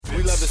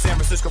San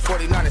Francisco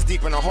 49ers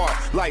deep in the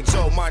heart. Like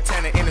Joe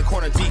Montana in the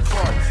corner, D.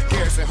 Clark.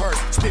 Garrison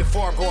Hurst, Stiff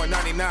Farm going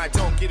 99.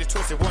 Don't get it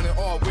twisted, one and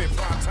all with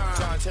prime time.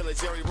 John Taylor,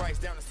 Jerry Rice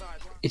down the side.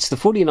 It's the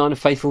 49er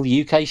Faithful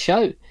UK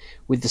show.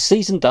 With the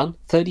season done,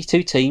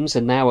 32 teams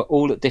are now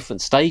all at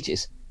different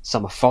stages.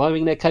 Some are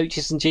firing their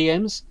coaches and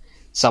GMs,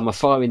 some are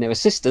firing their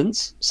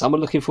assistants, some are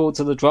looking forward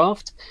to the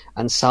draft,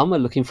 and some are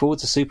looking forward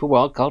to Super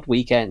Wildcard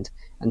Weekend.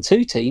 And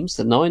two teams,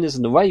 the Niners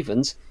and the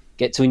Ravens,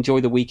 get to enjoy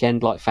the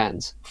weekend like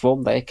fans,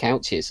 from their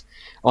couches.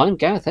 I'm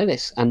Gareth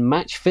Ellis, and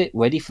match fit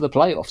ready for the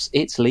playoffs.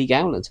 It's Lee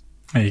Gowland.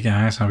 Hey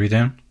guys, how are you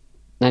doing?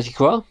 Najee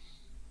Kra.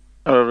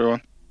 Hello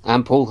everyone.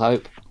 And Paul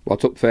Hope.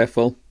 What's up,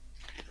 Faithful?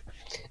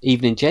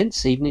 Evening,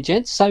 gents.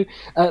 So,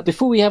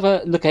 before we have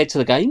a look ahead to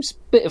the games,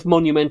 bit of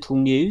monumental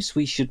news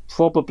we should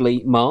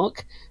probably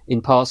mark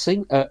in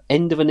passing.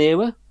 End of an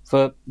era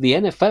for the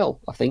NFL,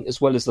 I think, as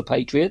well as the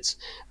Patriots.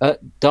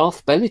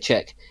 Darth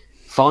Belichick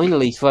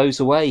finally throws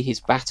away his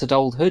battered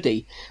old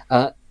hoodie.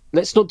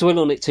 Let's not dwell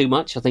on it too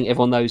much. I think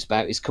everyone knows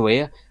about his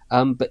career.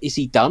 But is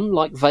he done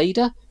like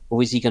Vader,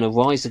 or is he going to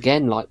rise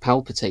again like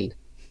Palpatine?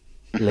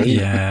 Lee?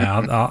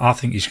 Yeah, I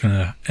think he's going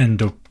to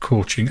end up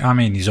coaching. I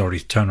mean, he's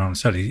already turned around and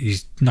said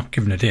he's not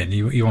giving it in.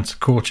 He wants to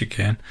coach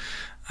again.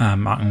 I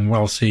can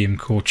well see him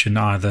coaching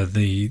either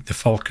the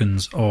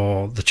Falcons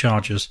or the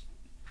Chargers.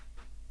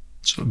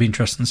 So it'll be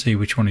interesting to see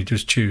which one he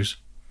does choose.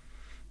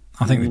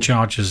 I think the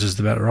Chargers is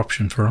the better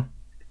option for him.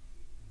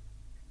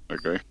 I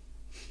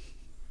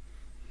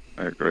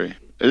agree.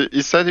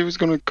 He said he was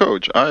going to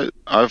coach. I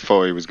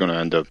thought he was going to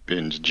end up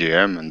being the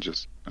GM and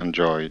just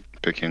enjoy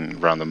picking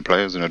random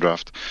players in a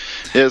draft.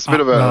 Yeah, it's a bit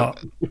of a... Well,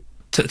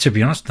 to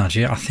be honest,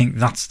 Najee, I think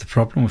that's the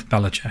problem with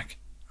Belichick.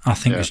 I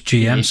think his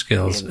GM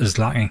skills is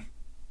lacking.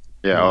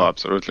 Yeah, oh,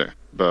 absolutely.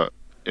 But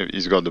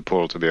he's got the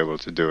pull to be able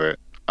to do it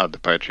at the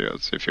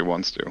Patriots if he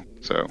wants to.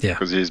 So,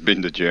 because he's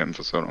been the GM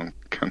for so long.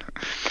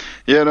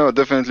 Yeah, no,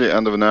 definitely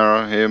end of an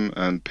era. Him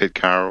and Pete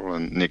Carroll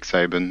and Nick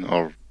Saban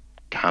all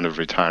kind of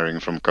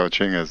retiring from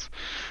coaching. It's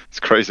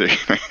crazy.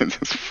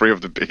 It's three of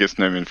the biggest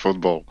names in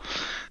football.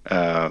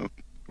 I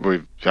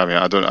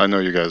know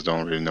you guys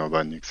don't really know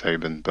about Nick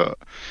Saban, but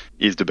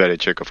he's the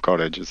Belichick of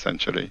college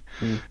essentially.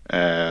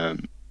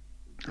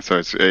 So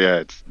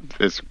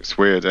it's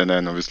weird. And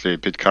then obviously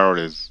Pete Carroll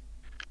is,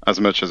 as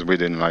much as we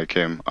didn't like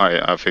him,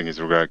 I think he's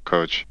a great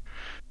coach.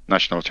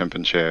 National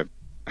championship,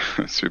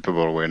 Super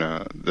Bowl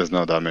winner. There's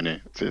not that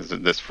many.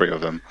 There's three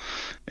of them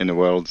in the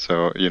world.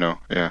 So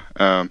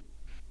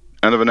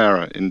end of an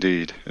era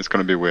indeed. It's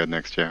going to be weird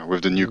next year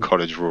with the new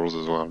college rules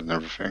as well and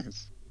everything.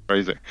 It's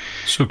crazy.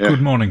 So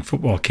Good Morning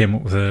Football came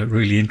up with a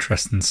really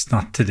interesting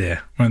stat today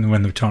when they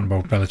were talking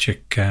about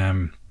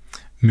Belichick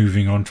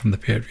moving on from the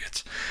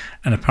Patriots.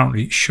 And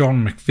apparently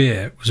Sean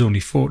McVay was only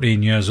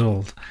 14 years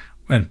old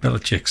when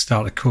Belichick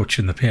started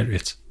coaching the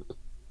Patriots.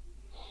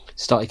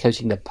 Started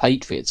coaching the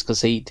Patriots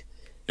because he's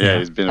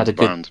been at the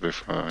Browns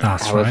before.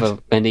 That's however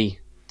many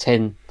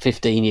 10,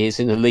 15 years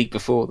in the league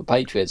before the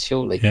Patriots,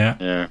 surely.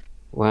 Yeah.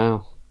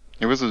 Wow.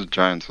 He was at the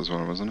Giants as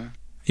well, wasn't he?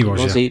 He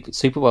was. He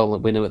Super Bowl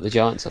winner at the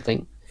Giants, I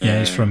think. Yeah,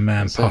 he's from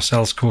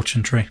Parcells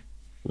coaching tree.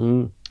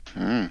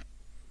 Any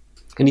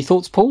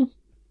thoughts, Paul?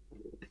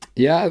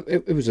 Yeah,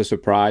 it was a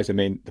surprise. I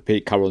mean, the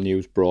Pete Carroll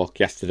news broke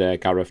yesterday,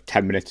 Gareth,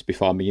 10 minutes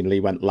before me and Lee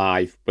went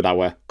live with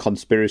our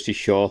conspiracy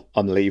show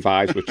on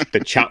Levi's, which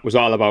the chat was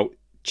all about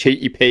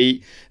Cheaty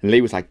Pete. And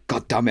Lee was like,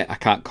 God damn it, I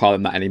can't call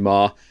him that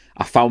anymore.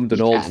 I found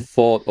an old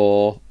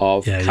photo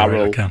of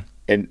Carroll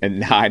in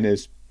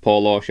Niners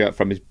polo shirt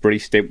from his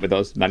brief stint with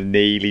us, and I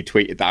nearly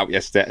tweeted that out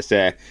yesterday to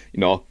say,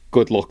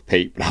 good luck,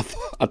 Pete, but I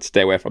thought I'd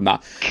stay away from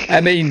that.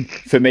 I mean,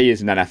 for me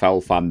as an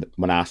NFL fan,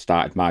 when I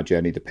started my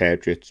journey, the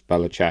Patriots,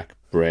 Belichick,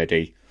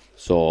 Brady.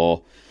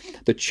 So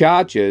the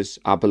Chargers,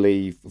 I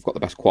believe, have got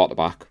the best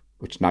quarterback,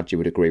 which Najee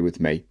would agree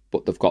with me,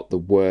 but they've got the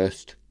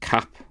worst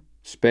cap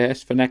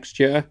space for next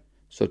year.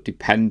 So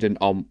depending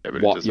on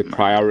what your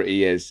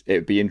priority is, it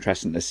would be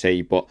interesting to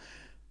see. But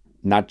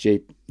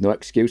Najee, no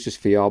excuses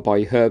for your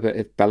boy Herbert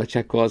if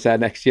Belichick goes there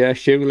next year,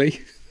 surely.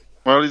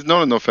 Well, he's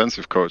not an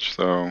offensive coach,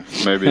 so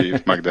maybe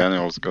if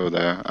McDaniels go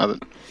there, I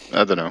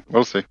don't know.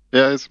 We'll see.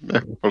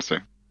 We'll see.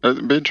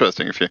 It'd be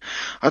interesting if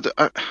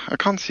I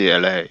can't see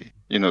LA,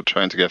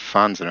 trying to get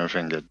fans and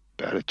everything, get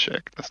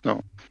Belichick.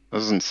 That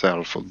doesn't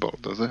sell football,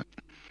 does it?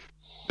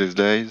 These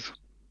days,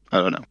 I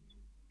don't know.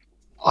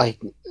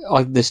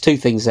 There's two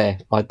things there.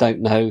 I don't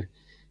know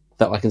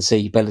that I can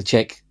see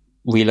Belichick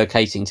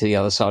relocating to the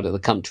other side of the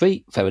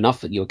country. Fair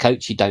enough, you're a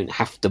coach, you don't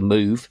have to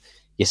move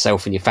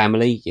yourself and your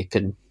family. You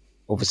can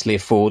obviously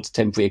afford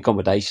temporary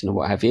accommodation and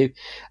what have you.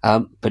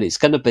 But it's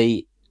going to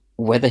be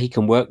whether he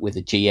can work with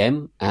a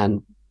GM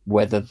and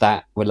whether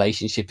that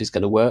relationship is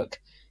going to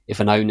work. If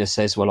an owner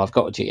says, well, I've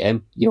got a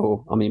GM,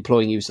 I'm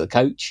employing you as the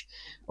coach.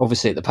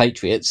 Obviously at the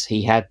Patriots,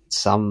 he had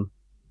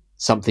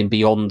something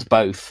beyond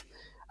both.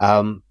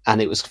 And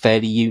it was a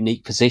fairly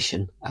unique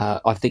position.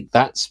 I think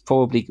that's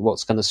probably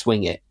what's going to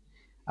swing it.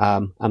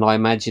 And I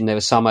imagine there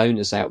are some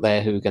owners out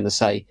there who are going to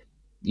say,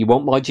 you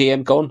want my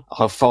GM gone?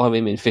 I'll fire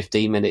him in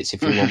 15 minutes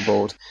if you're on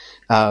board.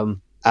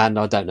 And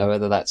I don't know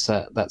whether that's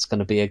going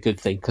to be a good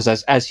thing, because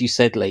as you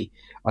said, Lee,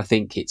 I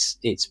think it's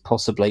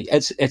possibly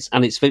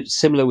it's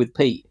similar with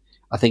Pete.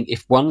 I think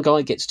if one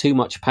guy gets too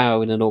much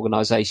power in an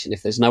organisation,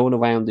 if there's no one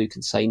around who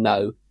can say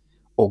no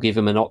or give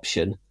him an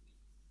option,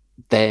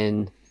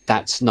 then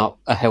that's not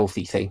a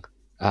healthy thing.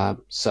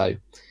 So,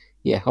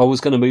 yeah, I was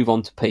going to move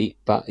on to Pete,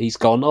 but he's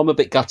gone. I'm a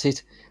bit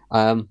gutted.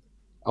 I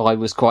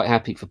was quite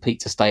happy for Pete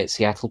to stay at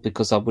Seattle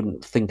because I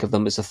wouldn't think of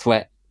them as a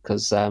threat,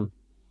 because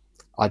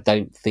I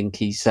don't think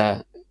his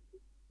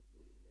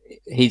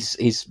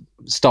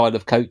style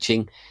of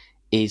coaching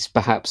is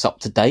perhaps up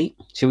to date.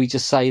 Shall we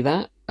just say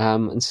that?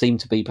 And seem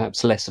to be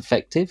perhaps less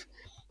effective.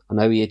 I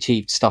know he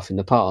achieved stuff in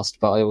the past,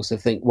 but I also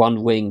think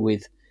one wing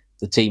with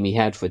the team he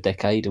had for a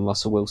decade and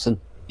Russell Wilson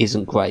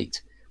isn't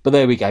great. But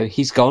there we go.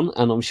 He's gone,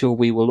 and I'm sure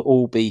we will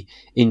all be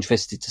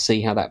interested to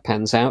see how that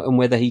pans out and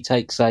whether he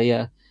takes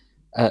a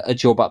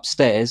job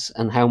upstairs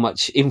and how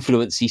much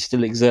influence he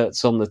still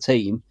exerts on the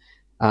team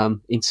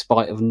in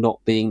spite of not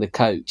being the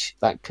coach.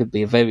 That could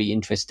be a very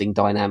interesting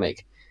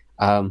dynamic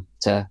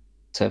to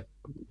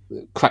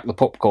crack the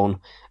popcorn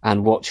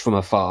and watch from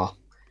afar,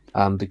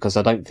 because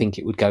I don't think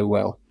it would go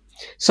well.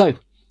 So,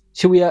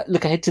 shall we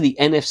look ahead to the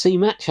NFC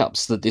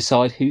matchups that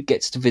decide who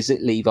gets to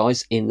visit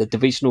Levi's in the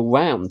divisional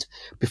round?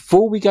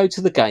 Before we go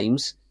to the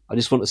games, I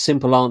just want a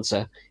simple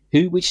answer.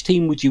 Which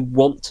team would you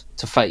want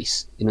to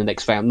face in the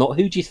next round? Not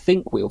who do you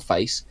think we'll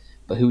face,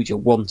 but who would you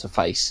want to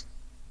face?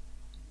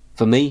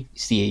 For me,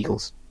 it's the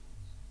Eagles.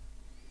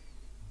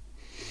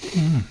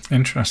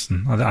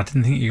 Interesting. I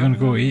didn't think you were going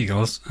to go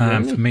Eagles.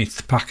 Really? For me, it's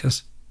the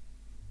Packers.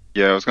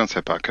 Yeah, I was going to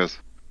say Packers.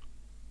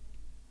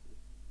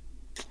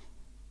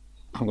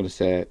 I'm going to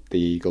say the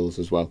Eagles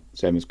as well,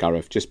 same as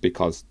Gareth, just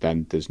because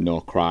then there's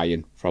no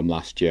crying from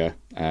last year.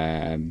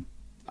 And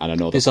I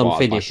know the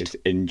quarterback is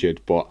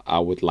injured, but I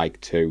would like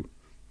to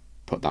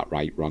put that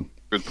right wrong.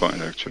 Good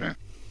point, actually.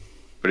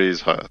 But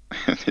he's hurt.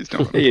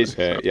 He is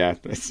hurt, yeah.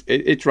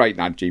 It's right,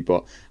 Nadji,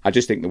 but I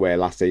just think the way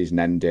last season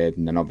ended,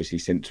 and then obviously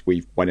since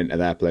we went into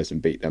their place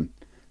and beat them,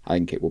 I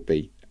think it would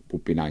be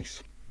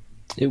nice.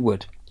 It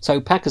would. So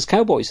Packers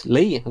Cowboys,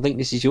 Lee, I think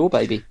this is your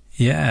baby.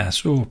 Yeah,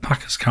 so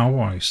Packers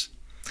Cowboys.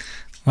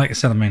 Like I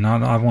said, I mean,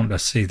 I want to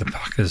see the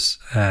Packers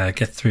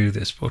get through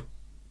this, but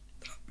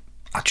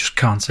I just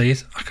can't see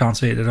it. I can't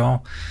see it at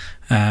all.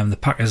 The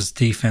Packers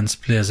defense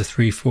plays a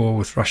 3-4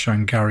 with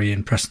Rashan Gary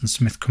and Preston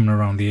Smith coming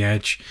around the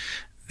edge.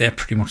 They're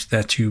pretty much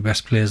their two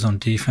best players on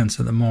defense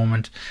at the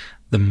moment.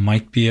 They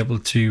might be able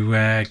to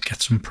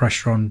get some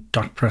pressure on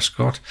Dak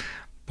Prescott,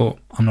 but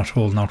I'm not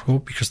holding out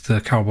hope because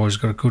the Cowboys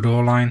got a good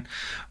O-line.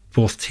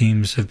 Both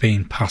teams have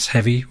been pass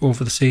heavy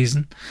over the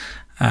season.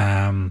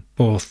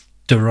 Both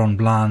Deron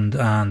Bland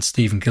and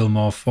Stephen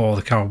Gilmore for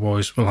the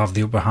Cowboys will have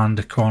the upper hand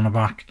at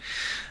cornerback.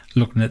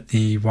 Looking at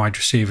the wide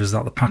receivers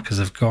that the Packers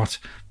have got,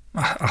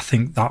 I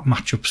think that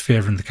matchup's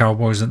favouring the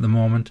Cowboys at the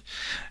moment.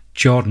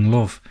 Jordan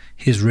Love,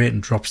 his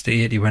rating drops to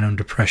 80 when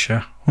under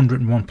pressure,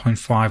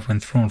 101.5 when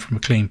thrown from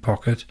a clean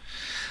pocket.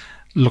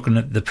 Looking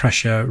at the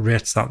pressure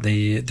rates that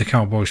the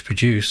Cowboys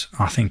produce,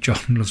 I think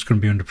Jordan Love's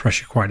going to be under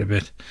pressure quite a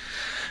bit.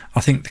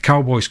 I think the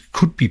Cowboys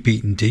could be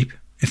beaten deep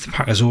if the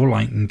Packers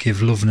O-line can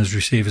give Love and his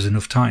receivers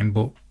enough time,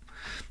 but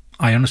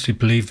I honestly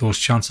believe those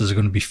chances are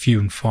going to be few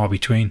and far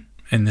between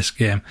in this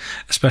game,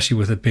 especially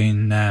with it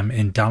being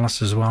in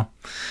Dallas as well.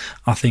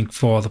 I think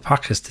for the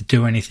Packers to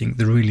do anything,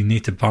 they really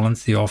need to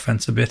balance the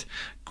offense a bit,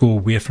 go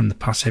away from the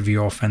pass-heavy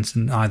offense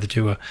and either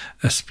do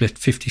a split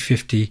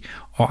 50-50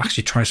 or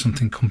actually try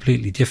something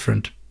completely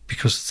different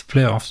because it's the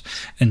playoffs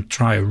and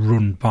try a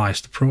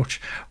run-biased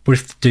approach. But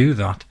if they do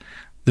that,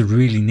 they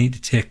really need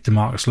to take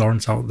DeMarcus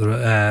Lawrence out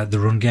of the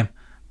run game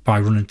by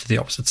running to the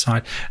opposite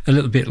side, a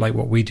little bit like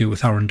what we do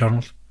with Aaron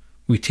Donald.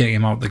 We take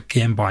him out of the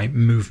game by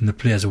moving the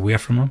players away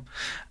from him.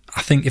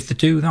 I think if they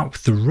do that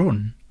with the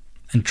run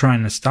and try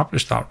and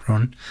establish that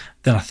run,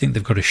 then I think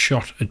they've got a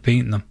shot at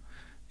beating them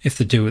if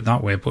they do it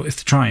that way. But if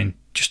they try and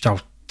just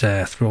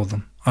throw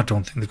them, I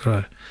don't think they've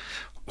got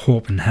a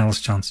hope in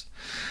hell's chance.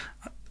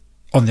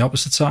 On the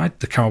opposite side,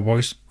 the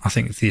Cowboys, I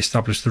think if they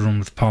establish the run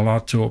with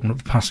Pollard to open up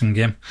the passing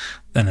game,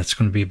 then it's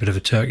going to be a bit of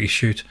a turkey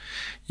shoot.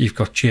 You've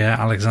got Jair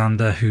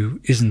Alexander, who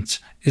isn't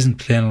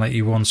playing like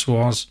he once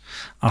was.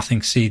 I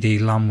think CD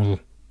Lamb will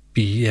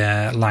be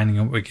lining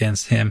up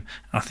against him.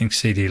 I think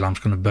CD Lamb's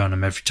going to burn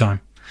him every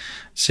time.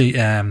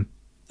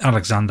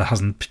 Alexander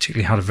hasn't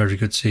particularly had a very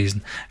good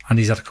season, and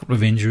he's had a couple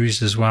of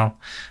injuries as well.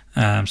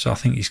 So I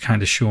think he's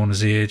kind of shown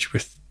his age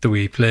with the way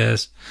he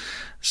plays.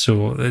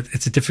 So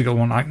it's a difficult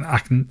one. I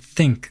can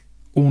think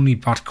only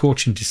bad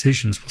coaching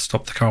decisions will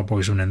stop the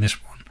Cowboys winning this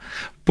one.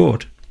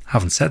 But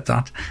having said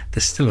that,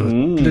 there's still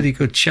a bloody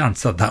good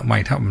chance that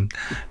might happen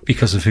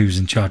because of who's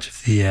in charge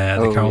of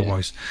the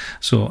Cowboys. Yeah.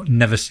 So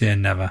never say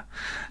never.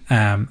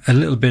 A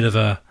little bit of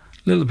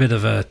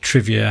a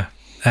trivia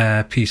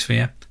piece for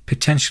you.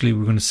 Potentially,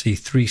 we're going to see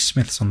three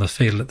Smiths on the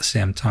field at the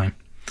same time.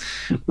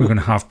 We're going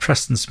to have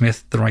Preston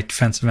Smith, the right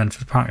defensive end for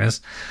the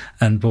Packers,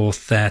 and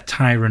both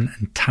Tyron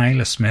and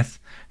Tyler Smith,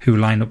 who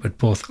line up at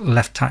both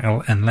left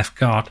tackle and left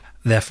guard,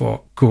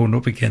 therefore going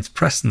up against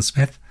Preston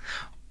Smith,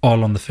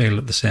 all on the field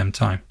at the same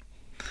time.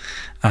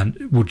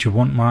 And would you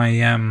want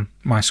my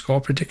my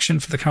score prediction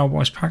for the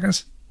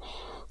Cowboys-Packers?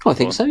 I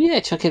think so, yeah.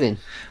 Chuck it in.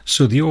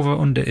 So the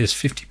over-under is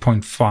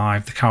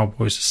 50.5. The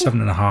Cowboys are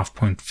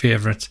 7.5-point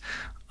favourites.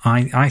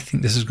 I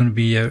think this is going to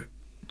be a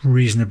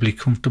reasonably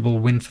comfortable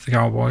win for the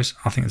Cowboys.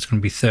 I think it's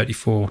going to be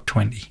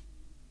 34-20.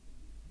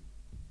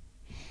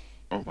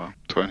 Oh, wow.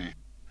 20.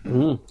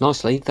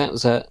 Nicely. That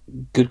was a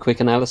good, quick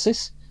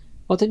analysis.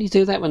 Why didn't you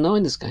do that with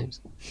Niners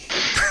games?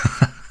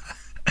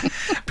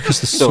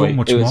 Because there's so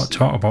much more to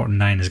talk about in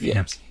Niners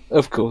games.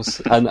 Of course.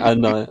 And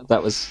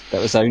that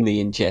was only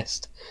in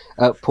jest.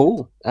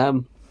 Paul,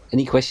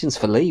 any questions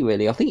for Lee,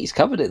 really? I think he's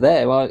covered it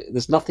there.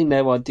 There's nothing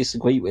there I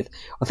disagree with.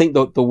 I think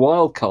the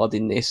wild card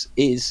in this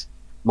is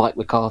Mike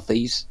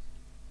McCarthy's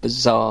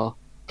bizarre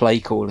play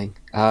calling.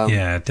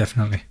 Yeah,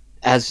 definitely.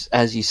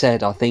 As you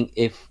said, I think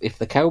if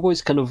the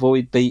Cowboys can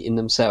avoid beating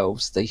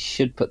themselves, they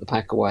should put the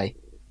pack away.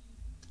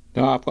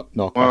 No, I've got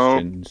no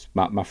questions.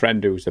 My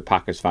friend who's a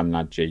Packers fan,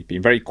 Nadji,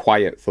 been very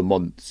quiet for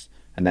months,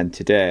 and then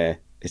today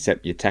he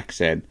sent me a text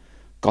saying,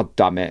 "God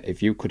damn it,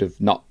 if you could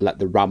have not let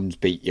the Rams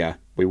beat you,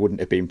 we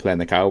wouldn't have been playing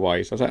the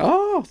Cowboys." I was like,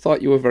 I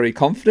thought you were very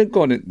confident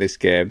going into this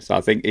game. So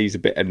I think he's a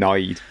bit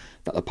annoyed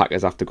that the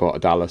Packers have to go to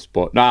Dallas.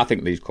 But no, I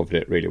think Lee's covered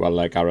it really well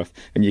there, Gareth.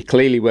 And you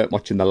clearly weren't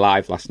watching the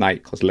live last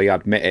night because Lee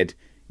admitted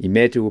he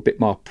may do a bit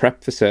more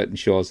prep for certain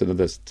shows than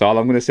others. That's all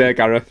I'm going to say,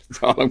 Gareth.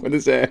 That's all I'm going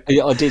to say.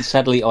 Yeah, I did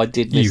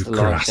miss the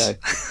live show.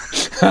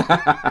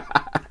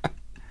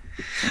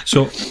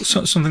 So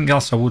something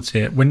else I would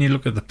say, when you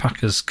look at the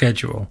Packers'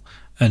 schedule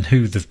and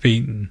who they've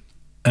beaten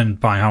and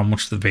by how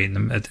much they've beaten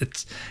them,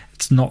 it's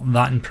not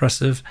that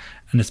impressive,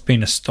 and it's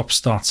been a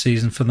stop-start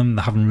season for them.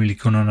 They haven't really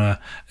gone on a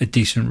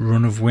decent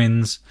run of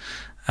wins.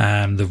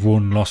 They've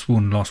won, lost.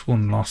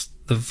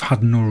 They've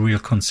had no real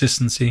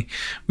consistency,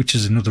 which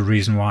is another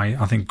reason why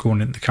I think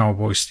going into the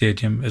Cowboys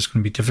Stadium is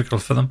going to be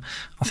difficult for them.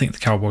 I think the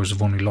Cowboys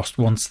have only lost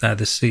once there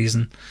this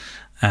season.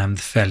 They're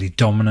fairly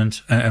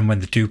dominant, and when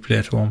they do play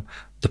at home,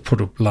 they put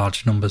up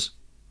large numbers.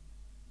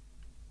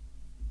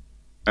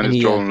 And it's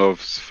Jordan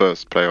Love's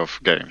first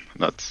playoff game.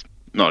 That's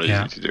not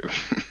easy to do.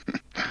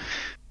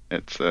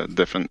 It's a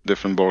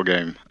different ball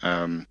game.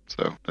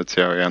 So let's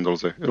see how he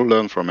handles it. He'll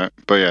learn from it.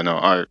 But yeah, no,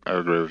 I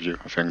agree with you.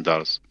 I think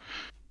Dallas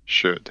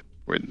should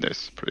win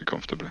this pretty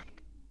comfortably.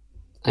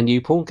 And you,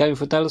 Paul, going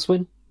for Dallas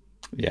win?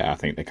 Yeah, I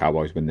think the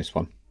Cowboys win this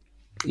one.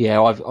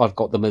 Yeah, I've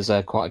got them as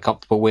quite a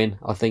comfortable win.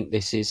 I think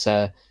this is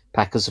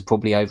Packers have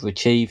probably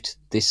overachieved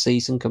this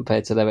season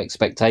compared to their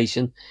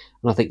expectation,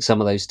 and I think some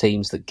of those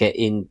teams that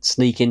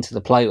sneak into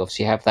the playoffs,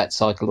 you have that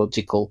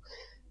psychological.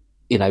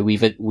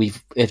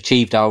 We've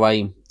achieved our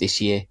aim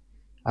this year,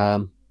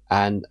 and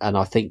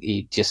I think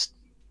you just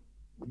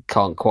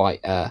can't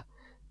quite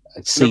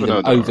see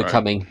them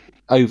overcoming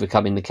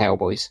the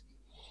Cowboys.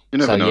 You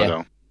never know,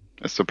 though.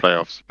 It's the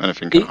playoffs.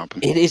 Anything can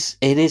happen. It is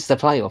the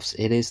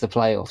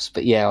playoffs.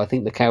 But yeah, I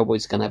think the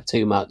Cowboys are going to have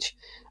too much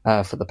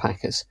for the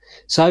Packers.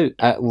 So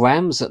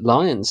Rams at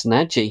Lions,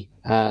 Nadji.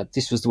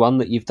 This was the one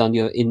that you've done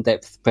your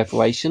in-depth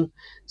preparation.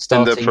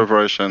 In-depth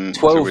preparation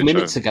 12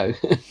 minutes ago.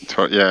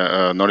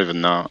 Not even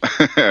now.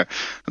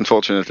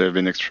 Unfortunately, I've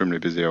been extremely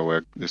busy at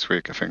work this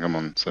week. I think I'm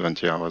on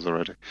 70 hours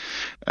already.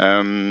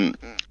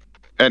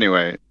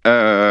 Anyway,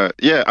 I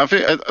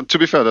think to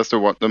be fair, that's the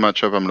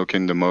matchup I'm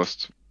looking the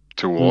most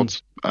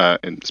towards,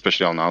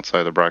 especially on the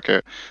outside the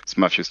bracket. It's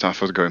Matthew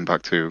Stafford going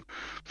back to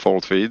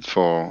Ford Field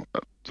for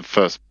the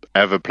first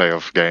ever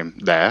playoff game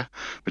there,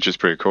 which is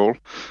pretty cool,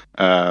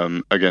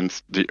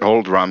 against the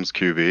old Rams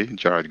QB,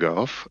 Jared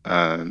Goff.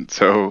 And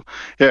so,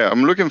 yeah,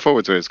 I'm looking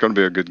forward to it. It's going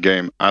to be a good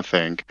game, I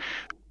think.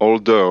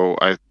 Although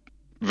I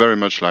very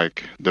much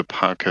like the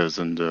Packers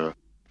and the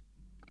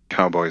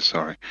Cowboys,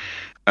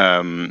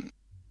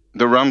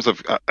 the Rams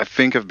I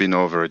think have been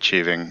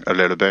overachieving a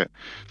little bit.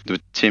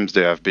 The teams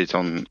they have beat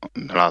on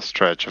the last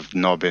stretch have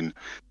not been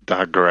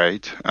that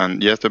great.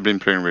 And yes, they've been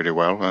playing really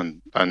well.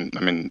 And I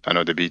mean, I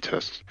know they beat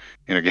us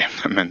in a game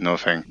that meant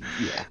nothing.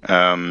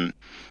 Yeah.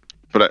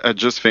 But I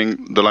just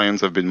think the Lions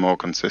have been more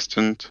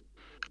consistent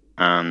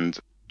and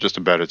just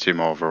a better team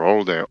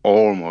overall. They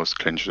almost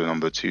clinched the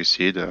number 2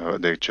 seed.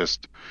 They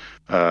just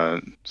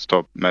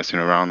stopped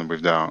messing around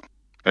with their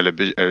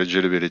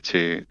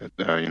eligibility,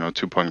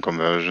 2-point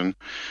conversion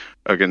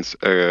against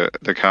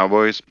the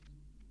Cowboys.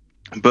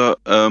 But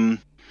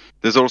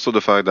there's also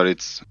the fact that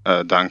it's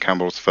Dan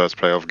Campbell's first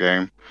playoff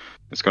game.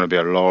 It's going to be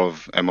a lot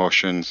of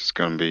emotions. It's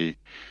going to be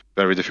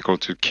very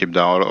difficult to keep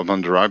that all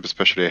under wrap,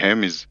 especially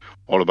him. He's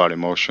all about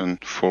emotion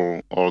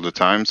full all the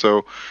time.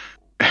 So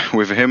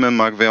with him and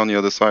McVay on the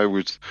other side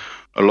with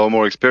a lot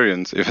more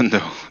experience, even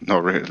though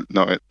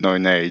not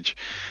in age,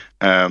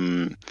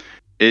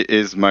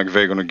 is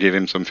McVay going to give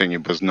him something he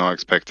was not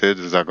expected?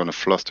 Is that going to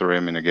fluster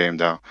him in a game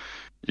that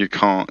you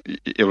can't?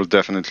 It will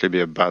definitely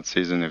be a bad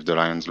season if the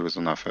Lions lose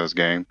on that first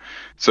game.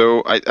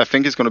 So I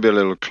think it's going to be a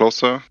little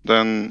closer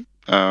than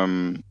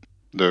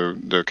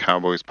the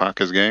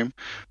Cowboys-Packers game.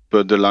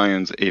 But the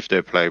Lions, if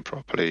they play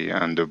properly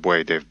and the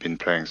way they've been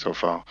playing so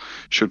far,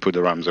 should put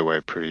the Rams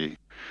away pretty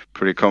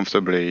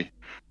comfortably.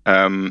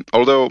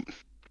 Although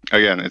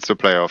again, it's a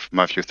playoff.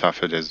 Matthew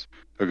Stafford is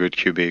a good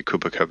QB.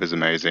 Cooper Kupp is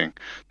amazing.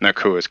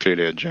 Nakua is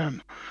clearly a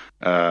gem.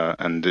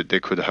 And they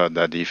could hurt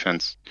that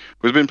defense,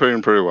 who's been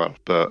playing pretty well.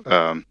 But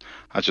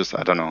I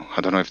don't know.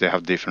 I don't know if they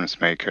have difference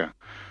maker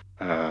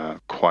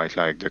quite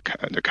like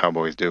the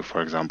Cowboys do,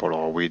 for example,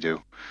 or we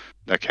do,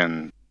 that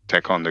can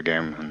take on the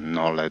game and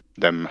not let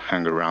them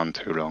hang around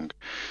too long.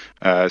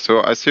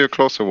 So I see a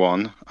closer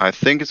one. I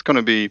think it's going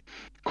to be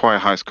quite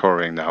high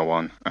scoring, that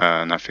one.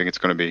 And I think it's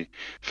going to be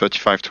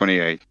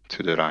 35-28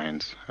 to the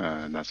Lions.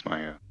 That's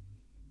my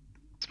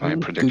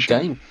prediction. Good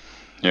game.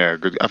 Yeah,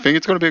 good. I think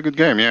it's going to be a good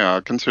game. Yeah,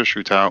 I can see a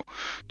shootout.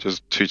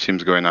 Just two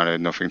teams going at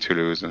it, nothing to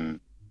lose, and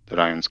the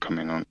Lions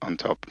coming on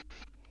top.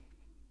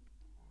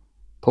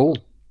 Paul,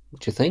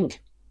 what do you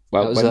think?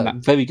 Well, that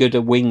was very good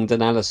winged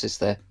analysis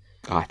there.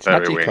 Oh, it's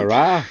Nadji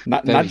Carrar.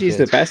 Nadji's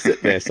the best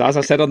at this. As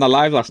I said on the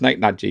live last night,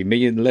 Nadji,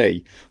 me and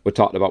Lee were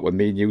talking about when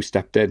me and you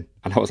stepped in,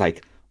 and I was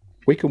like,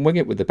 we can wing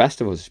it with the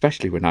best of us,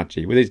 especially with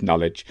Nadji, with his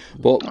knowledge.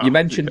 But you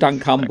mentioned Dan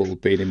Campbell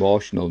being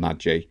emotional,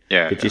 Nadji.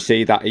 Yeah. Did you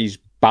see that he's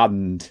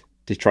banned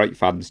Detroit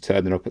fans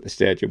turning up at the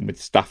stadium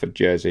with Stafford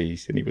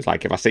jerseys? And he was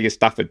like, if I see a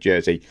Stafford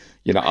jersey,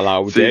 you're not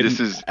allowed in. This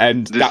is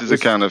the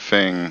kind of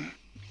thing.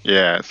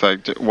 Yeah, it's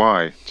like,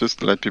 why?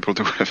 Just let people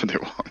do whatever they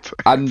want.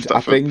 And I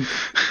think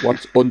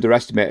what's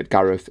underestimated,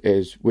 Gareth,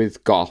 is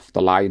with Goff,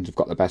 the Lions have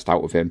got the best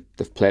out of him.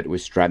 They've played to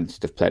his strengths.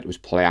 They've played to his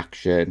play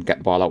action, get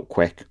the ball out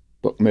quick.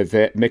 But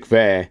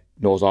McVay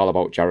knows all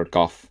about Jared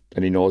Goff,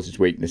 and he knows his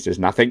weaknesses.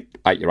 And I think,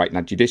 like you're right,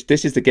 Nadji,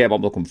 this is the game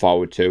I'm looking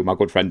forward to. My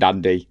good friend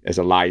Andy is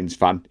a Lions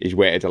fan. He's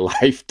waited a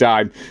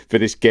lifetime for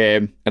this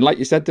game. And like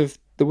you said, they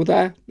were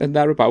there and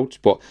thereabouts.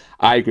 But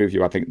I agree with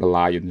you. I think the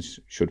Lions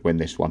should win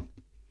this one.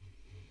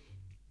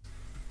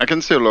 I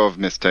can see a lot of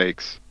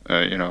mistakes.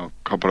 A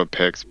couple of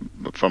picks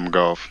from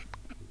Goff.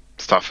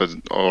 Stafford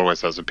always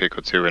has a pick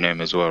or two in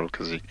him as well,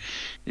 because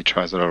he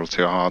tries a little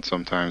too hard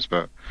sometimes.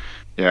 But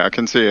yeah, I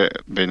can see it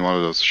being one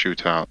of those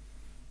shootout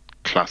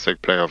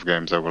classic playoff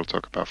games that we'll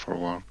talk about for a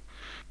while,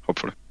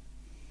 hopefully.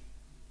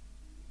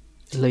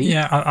 Lee?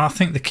 Yeah, I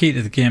think the key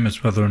to the game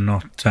is whether or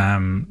not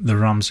the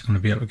Rams are going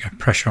to be able to get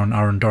pressure on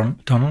Aaron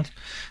Donald,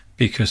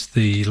 because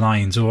the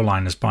Lions'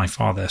 O-line is by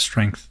far their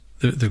strength.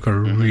 They've got a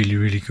really,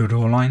 really good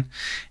O-line.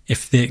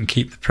 If they can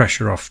keep the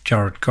pressure off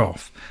Jared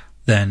Goff,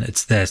 then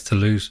it's theirs to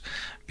lose,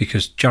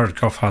 because Jared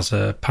Goff has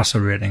a passer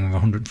rating of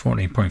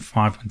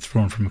 114.5 when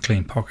thrown from a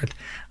clean pocket.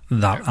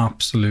 That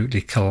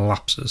absolutely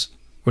collapses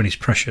when he's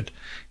pressured.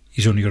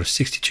 He's only got a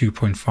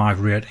 62.5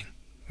 rating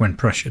when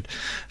pressured.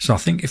 So I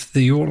think if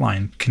the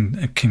O-line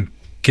can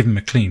give him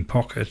a clean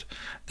pocket,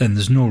 then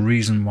there's no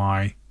reason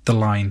why the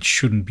Lions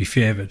shouldn't be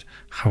favoured.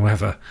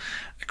 However,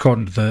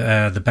 according to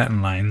the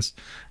betting lines,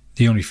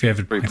 they only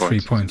favoured by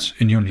 3 points,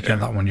 and you only get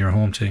that when you're a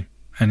home team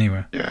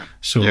anyway. Yeah.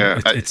 So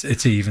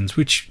it's evens,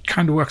 which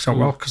kind of works out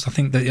well, because I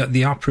think that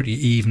they are pretty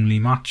evenly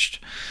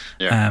matched.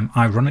 Yeah.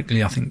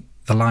 Ironically, I think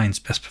the Lions'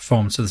 best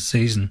performance of the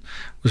season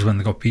was when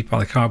they got beat by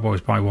the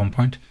Cowboys by 1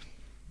 point.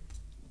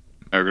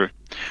 I agree.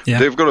 Yeah.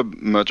 They've got a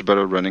much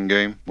better running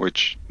game,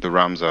 which the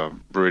Rams are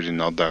really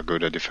not that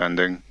good at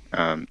defending.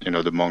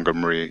 The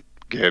Montgomery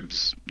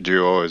Gibbs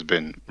duo has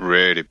been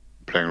really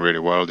playing really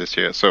well this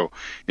year. So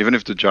even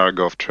if the Jared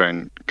Goff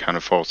train kind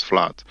of falls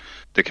flat,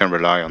 they can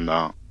rely on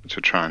that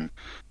to try and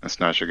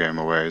snatch a game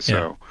away.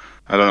 So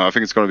I don't know. I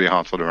think it's going to be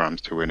hard for the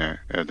Rams to win it.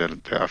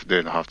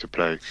 They'll have to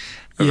play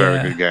a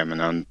very good game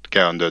and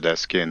get under their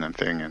skin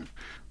and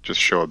just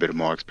show a bit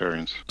more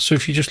experience. So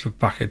if you just look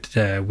back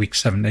at week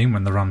 17,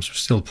 when the Rams were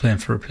still playing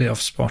for a playoff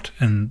spot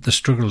and they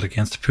struggled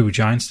against the poor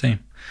Giants team,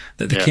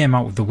 that they came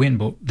out with the win,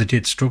 but they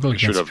did struggle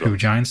against the poor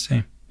Giants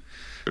team.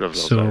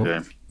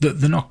 So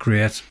they're not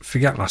great.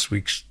 Forget last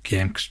week's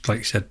game, because, like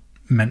you said,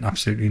 meant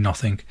absolutely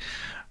nothing.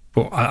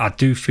 But I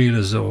do feel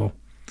as though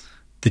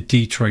the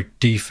Detroit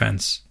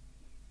defense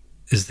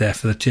is there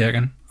for the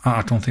taking.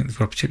 I don't think they've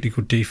got a particularly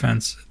good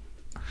defense.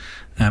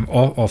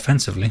 Or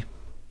offensively,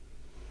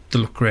 they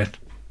look great.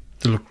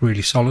 They look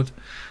really solid,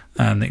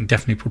 and they can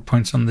definitely put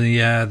points on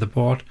the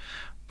board.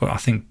 But I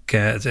think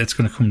it's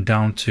going to come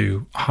down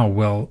to how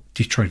well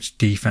Detroit's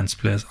defense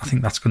plays. I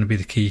think that's going to be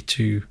the key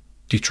to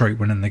Detroit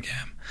winning the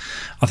game.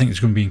 I think it's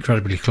going to be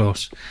incredibly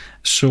close.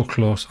 So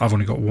close, I've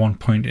only got 1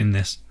 point in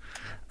this.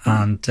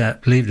 And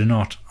believe it or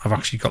not, I've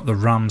actually got the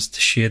Rams to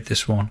shade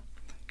this one,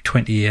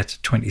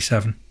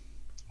 28-27.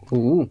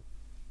 Ooh.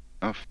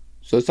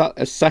 So is that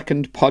a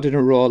second pod in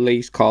a row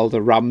Lee's called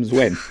a Rams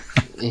win?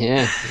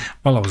 Yeah.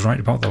 Well, I was right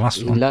about the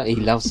last one. He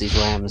loves his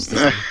Rams,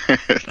 doesn't he?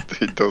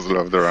 He does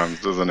love the Rams,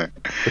 doesn't he?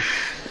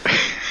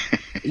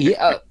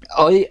 Yeah,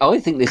 I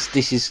think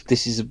this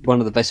is one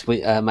of the best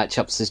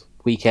matchups this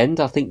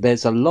weekend. I think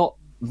there's a lot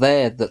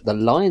there that the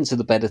Lions are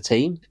the better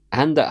team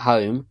and at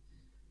home,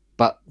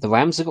 but the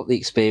Rams have got the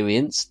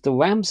experience. The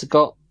Rams have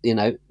got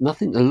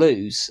nothing to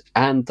lose,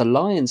 and the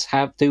Lions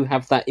do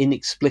have that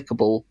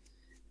inexplicable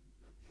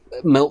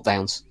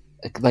meltdowns.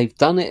 They've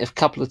done it a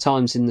couple of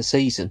times in the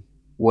season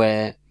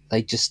where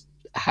they just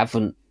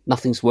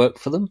nothing's worked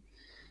for them.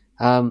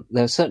 There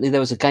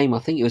was a game, I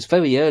think it was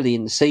very early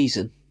in the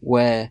season,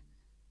 where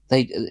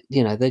they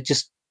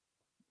just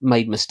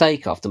made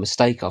mistake after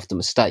mistake after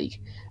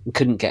mistake and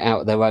couldn't get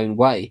out of their own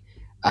way.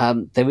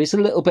 There is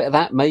a little bit of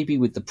that maybe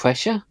with the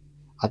pressure.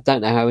 I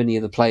don't know how any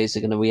of the players are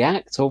going to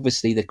react.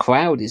 Obviously, the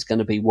crowd is going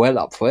to be well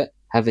up for it,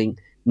 having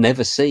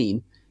never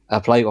seen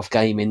a playoff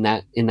game in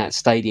that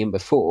stadium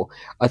before.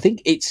 I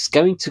think it's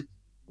going to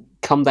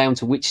come down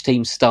to which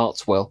team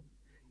starts well,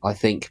 I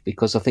think,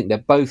 because I think they're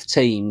both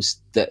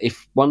teams that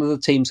if one of the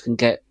teams can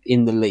get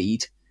in the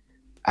lead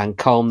and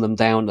calm them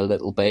down a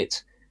little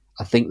bit,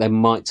 I think they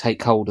might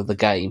take hold of the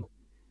game.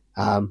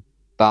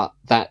 But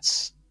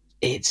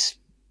it's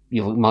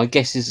my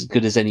guess is as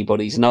good as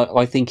anybody's, and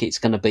I think it's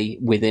going to be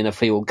within a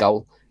field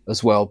goal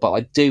as well. But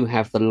I do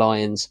have the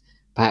Lions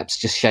perhaps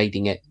just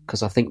shading it,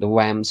 because I think the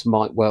Rams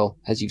might well,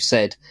 as you've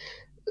said,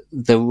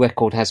 the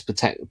record has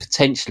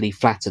potentially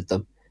flattered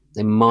them.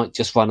 They might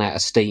just run out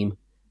of steam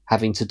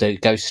having to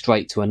go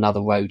straight to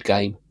another road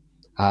game.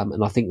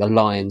 And I think the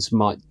Lions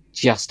might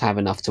just have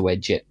enough to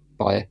edge it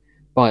by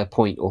a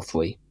point or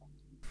 3.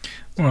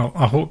 Well,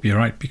 I hope you're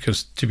right,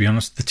 because to be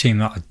honest, the team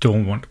that I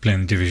don't want to play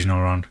in the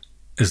divisional round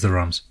is the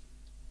Rams.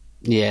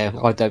 Yeah,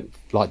 I don't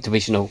like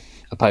divisional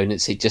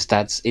opponents. It just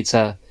adds.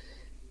 They're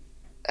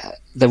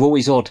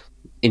always odd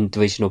in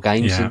divisional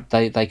games. Yeah.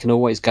 And they can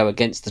always go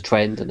against the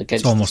trend and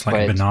against. It's almost the like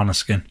spread. a banana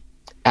skin.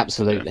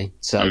 Absolutely. Yeah.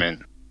 So I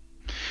mean,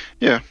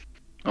 yeah.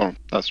 Oh,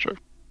 that's true.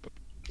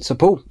 So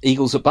Paul,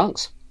 Eagles at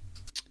Bucks.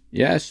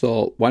 Yeah.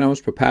 So when I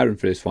was preparing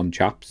for this one,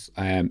 chaps,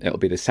 it'll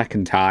be the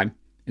second time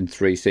in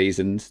 3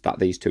 seasons that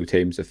these two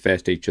teams have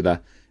faced each other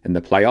in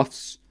the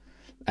playoffs.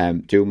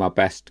 Do my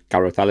best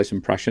Gareth Ellis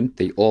impression.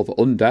 The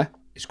over-under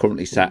is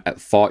currently set at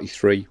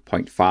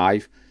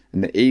 43.5,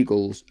 and the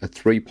Eagles are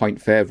 3-point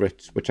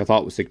favourites, which I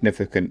thought was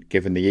significant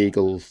given the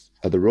Eagles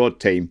are the road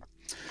team.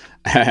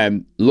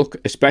 Look,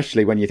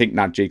 especially when you think,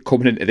 Nadji,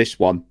 coming into this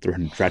one, they're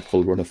in a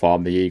dreadful run of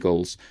form, the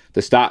Eagles.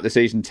 The start of the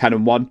season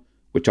 10-1,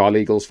 which all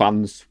Eagles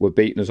fans were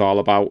beating us all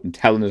about and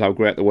telling us how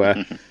great they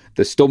were.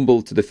 They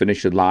stumbled to the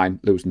finishing line,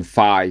 losing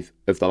 5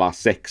 of the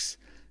last 6.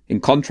 In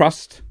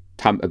contrast,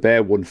 Tampa Bay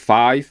won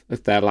 5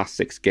 of their last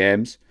 6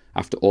 games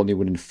after only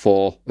winning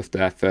 4 of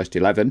their first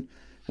 11,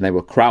 and they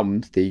were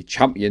crowned the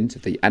champions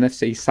of the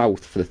NFC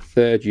South for the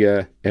 3rd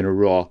year in a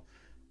row.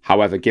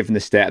 However, given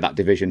the state of that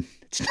division,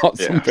 it's not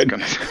something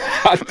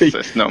I'd be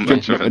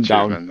jumping up and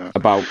down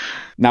about.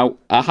 Now,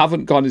 I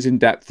haven't gone as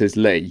in-depth as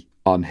Lee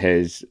on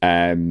his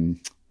on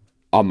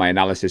my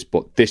analysis,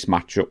 but this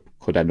matchup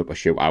could end up a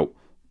shootout.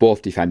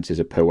 Both defences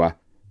are poor.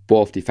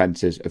 Both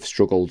defences have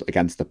struggled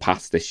against the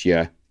pass this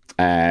year.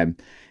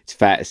 It's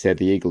fair to say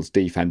the Eagles'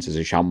 defence is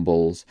a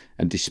shambles,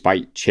 and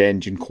despite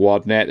changing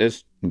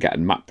coordinators and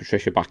getting Matt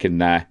Patricia back in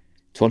there,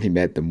 it's only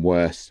made them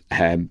worse.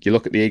 You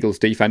look at the Eagles'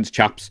 defence,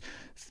 chaps,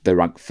 they're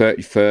ranked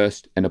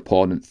 31st in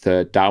opponent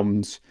third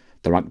downs.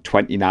 They're ranked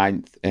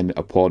 29th in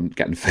opponent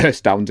getting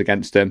first downs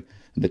against them,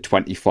 and the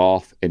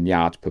 24th in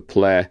yards per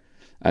play.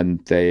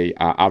 And they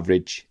are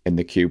average in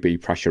the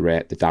QB pressure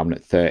rate. They're down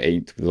at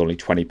 13th with only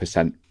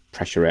 20%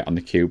 pressure rate on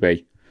the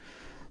QB.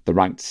 They're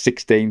ranked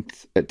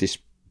 16th at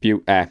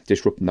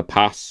disrupting the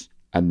pass,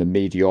 and the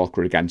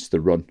mediocre against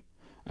the run.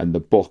 And the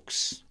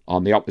Bucks,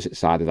 on the opposite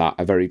side of that,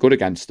 are very good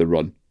against the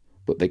run,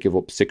 but they give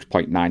up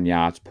 6.9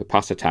 yards per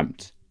pass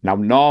attempt. Now,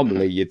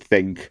 normally you'd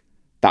think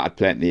that'd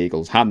play in the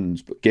Eagles'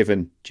 hands, but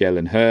given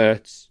Jalen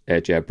Hurts,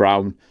 AJ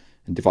Brown,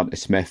 and Devonta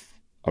Smith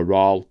are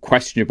all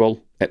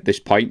questionable at this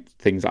point,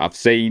 things that I've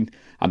seen.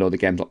 I know the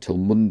game's not till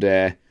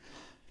Monday.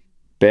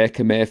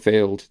 Baker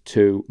Mayfield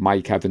to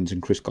Mike Evans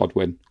and Chris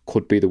Godwin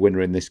could be the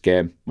winner in this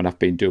game when I've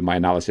been doing my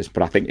analysis,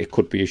 but I think it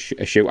could be a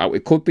shootout.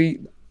 It could be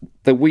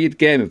the weird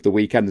game of the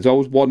weekend. There's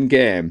always one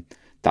game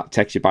that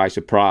takes you by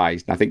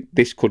surprise, and I think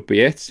this could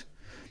be it.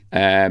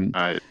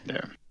 Yeah.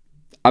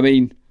 I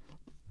mean,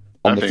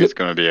 I think it's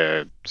going to be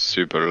a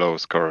super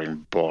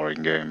low-scoring,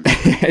 boring game.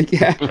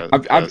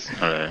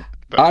 Yeah.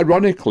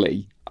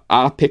 Ironically,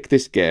 I picked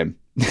this game.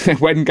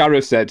 When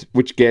Gareth said,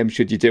 which game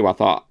should you do, I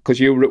thought, because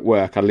you were at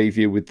work, I'll leave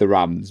you with the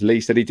Rams. Lee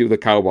said he'd do the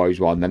Cowboys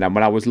one. And then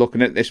when I was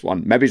looking at this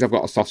one, maybe I've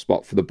got a soft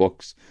spot for the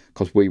Bucks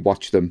because we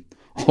watch them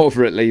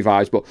over at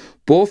Levi's. But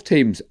both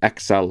teams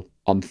excel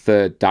on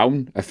third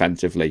down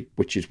offensively,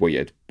 which is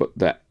weird. But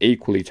they're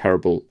equally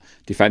terrible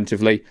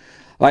defensively.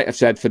 Like I've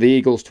said, for the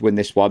Eagles to win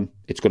this one,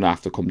 it's going to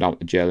have to come down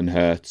to Jalen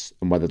Hurts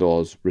and whether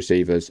those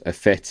receivers are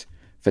fit.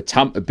 For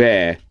Tampa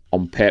Bay,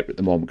 on paper at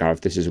the moment,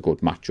 Gareth, this is a good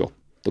matchup.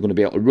 They're going to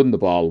be able to run the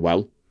ball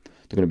well.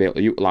 They're going to be able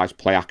to utilise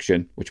play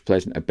action, which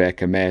plays into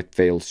Baker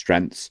Mayfield's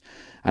strengths.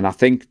 And I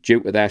think due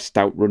to their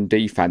stout run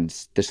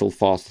defence, this will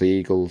force the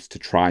Eagles to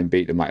try and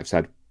beat them, like I've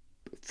said,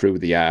 through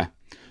the air.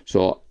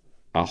 So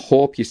I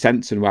hope you're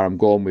sensing where I'm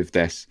going with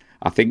this.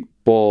 I think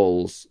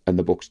Bowles and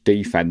the Bucs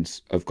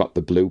defence have got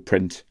the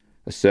blueprint.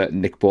 A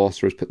certain Nick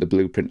Bosa has put the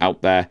blueprint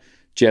out there.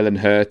 Jalen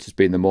Hurts has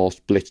been the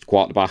most blitzed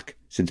quarterback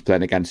since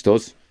playing against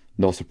us.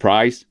 No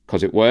surprise,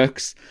 because it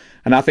works.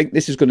 And I think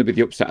this is going to be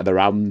the upset of the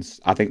rounds.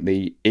 I think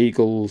the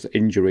Eagles'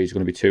 injury is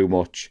going to be too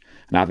much.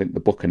 And I think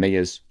the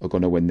Buccaneers are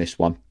going to win this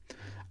one.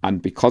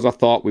 And because I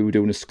thought we were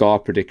doing a score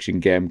prediction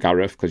game,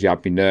 Gareth, because you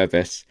had me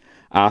nervous,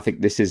 I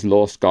think this is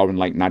low scoring,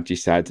 like Nadji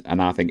said,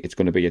 and I think it's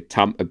going to be a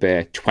Tampa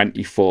Bay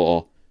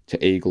 24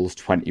 to Eagles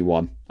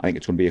 21. I think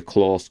it's going to be a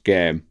close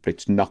game, but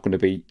it's not going to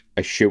be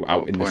a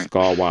shootout in the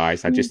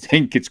score-wise. I just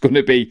think it's going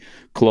to be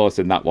close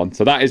in that one.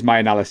 So that is my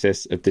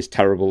analysis of this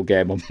terrible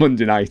game on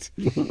Monday night.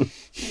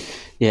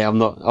 Yeah, I'm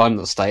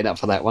not staying up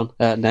for that one.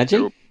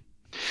 Nadji?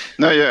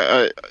 No,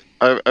 yeah,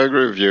 I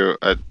agree with you.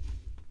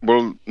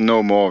 We'll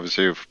know more,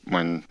 obviously,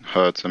 when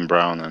Hurts and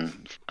Brown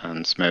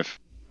and Smith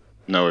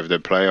know if they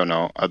play or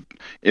not.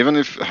 Even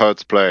if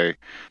Hurts play,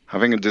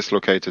 having a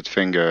dislocated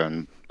finger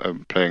and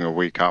playing a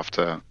week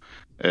after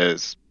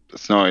it's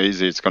not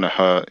easy. It's going to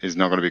hurt. He's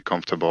not going to be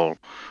comfortable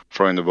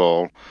throwing the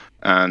ball.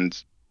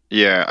 And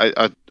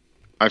yeah,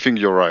 I think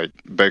you're right.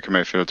 Baker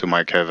Mayfield to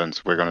Mike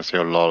Evans, we're going to see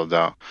a lot of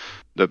that.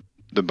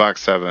 The back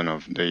seven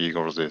of the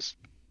Eagles is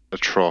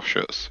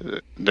atrocious.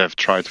 They've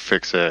tried to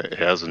fix it. It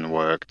hasn't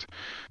worked.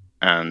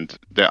 And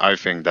I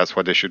think that's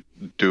what they should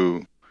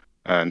do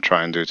and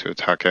try and do to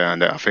attack it.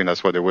 And I think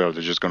that's what they will.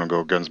 They're just going to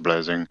go guns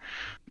blazing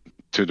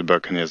to the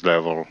Buccaneers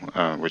level,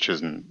 which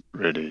isn't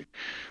really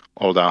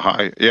all that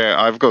high.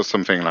 Yeah, I've got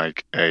something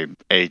like a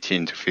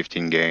 18 to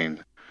 15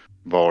 game,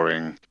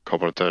 boring,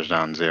 couple of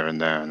touchdowns here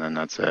and there, and then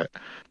that's it.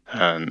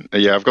 And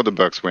yeah, I've got the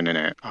Bucs winning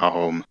it at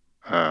home.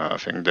 I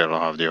think they'll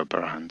have the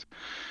upper hand.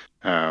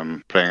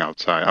 Playing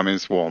outside. I mean,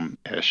 it's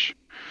warm-ish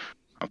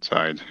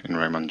outside in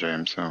Raymond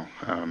James. So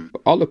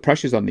all the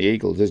pressure's on the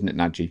Eagles, isn't it,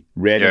 Nadji?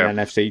 Reigning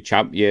NFC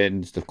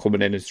champions, they're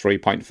coming in as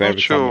 3-point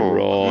favourites on the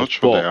road. I'm not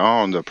sure they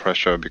are under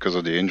pressure because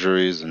of the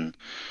injuries, and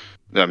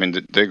I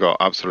mean they got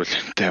absolutely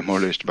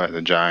demolished by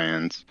the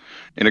Giants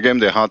in a game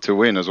they had to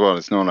win as well.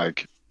 It's not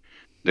like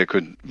they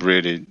could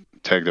really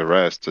take the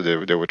rest.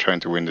 They were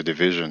trying to win the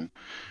division,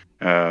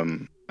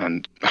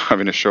 and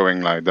having a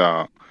showing like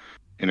that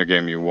in a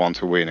game you want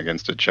to win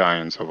against the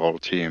Giants of all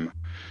team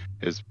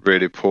is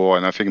really poor,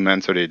 and I think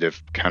mentally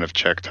they've kind of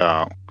checked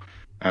out.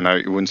 And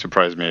it wouldn't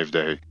surprise me if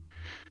they're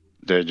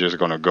just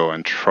gonna go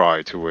and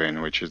try to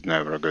win, which is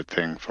never a good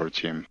thing for a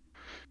team.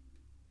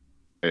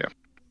 Yeah,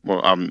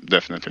 well, I'm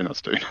definitely not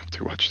staying up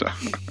to watch that.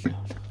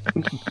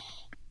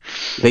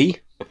 Lee?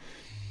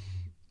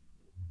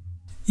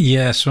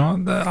 Yeah, so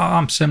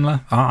I'm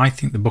similar. I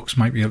think the Bucs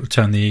might be able to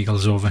turn the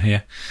Eagles over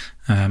here,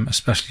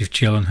 especially if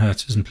Jalen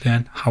Hurts isn't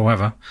playing.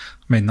 However,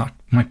 I mean, that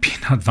might be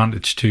an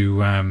advantage to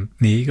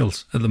the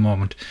Eagles at the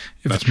moment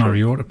if it's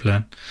Mariota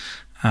playing.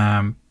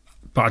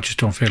 But I just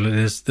don't feel it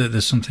is.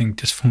 There's something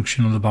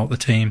dysfunctional about the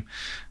team.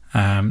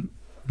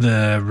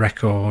 The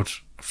record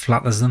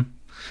flatters them.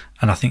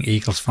 And I think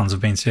Eagles fans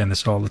have been saying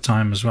this all the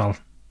time as well.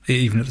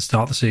 Even at the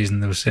start of the season,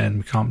 they were saying,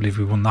 we can't believe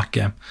we won that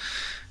game.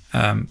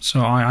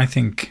 So I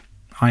think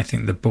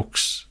the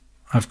Bucs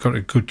have got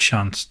a good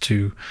chance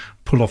to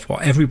pull off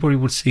what everybody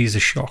would see as a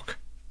shock.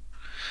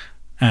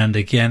 And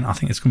again, I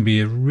think it's going to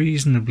be a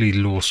reasonably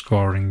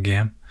low-scoring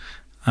game.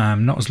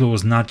 Not as low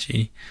as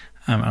Nadji.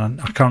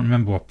 And I can't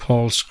remember what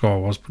Paul's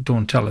score was, but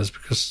don't tell us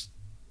because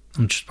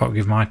I'm just about to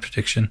give my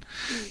prediction.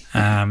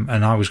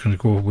 And I was going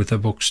to go with the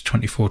Bucs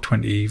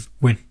 24-20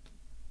 win.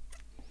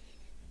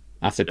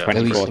 That's a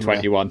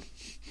 24-21.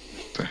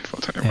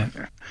 24-21,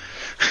 yeah.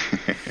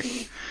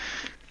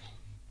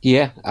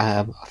 Yeah,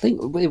 I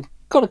think we've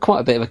got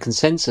quite a bit of a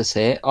consensus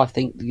here. I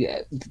think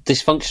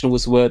dysfunctional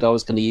was the word I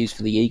was going to use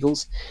for the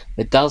Eagles.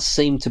 There does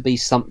seem to be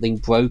something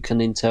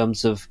broken in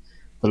terms of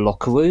the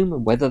locker room,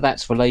 and whether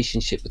that's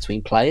relationship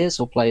between players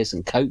or players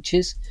and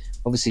coaches.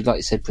 Obviously, like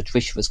you said,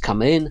 Patricia has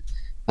come in.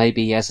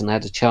 Maybe he hasn't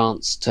had a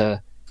chance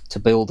to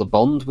build a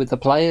bond with the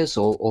players,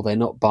 or they're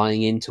not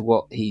buying into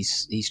what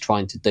he's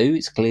trying to do.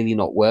 It's clearly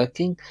not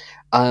working.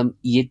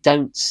 You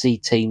don't see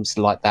teams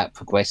like that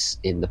progress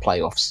in the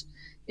playoffs.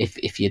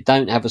 If you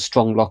don't have a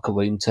strong locker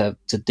room to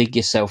dig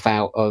yourself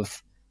out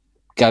of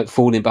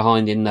falling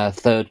behind in the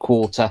third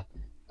quarter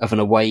of an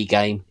away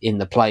game in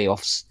the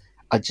playoffs,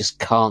 I just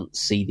can't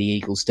see the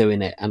Eagles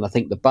doing it. And I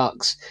think the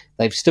Bucs,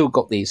 they've still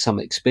got some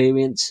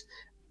experience.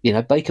 You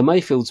know, Baker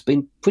Mayfield's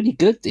been pretty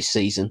good this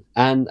season,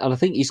 and I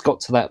think he's got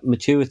to that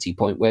maturity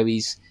point where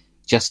he's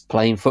just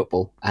playing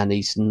football and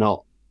he's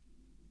not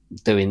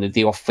doing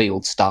the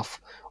off-field stuff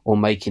or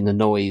making the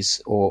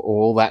noise or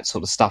all that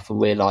sort of stuff,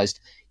 and realised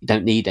you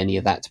don't need any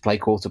of that to play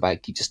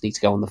quarterback. You just need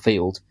to go on the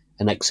field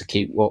and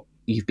execute what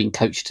you've been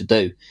coached to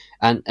do.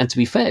 And to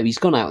be fair, he's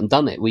gone out and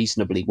done it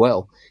reasonably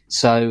well.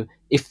 So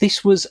if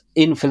this was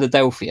in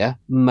Philadelphia,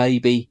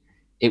 maybe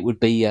it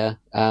would be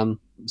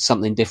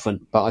something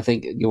different. But I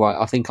think you're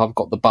right. I think I've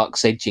got the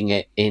Bucs edging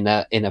it in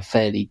a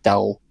fairly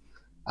dull,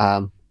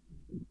 fairly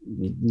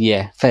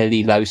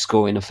low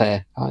scoring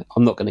affair.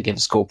 I'm not going to give a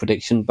score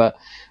prediction, but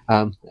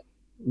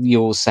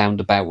yours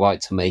sound about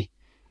right to me.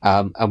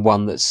 And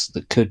one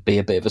that could be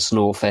a bit of a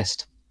snore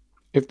fest.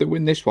 If they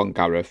win this one,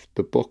 Gareth,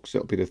 the Bucs,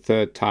 it'll be the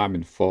third time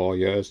in 4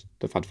 years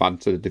they've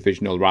advanced to the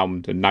divisional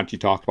round. And Nadji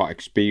talked about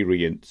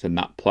experience and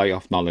that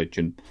playoff knowledge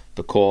and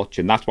the coach,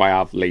 and that's why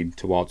I've leaned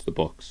towards the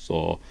Bucs.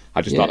 So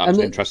I just thought that was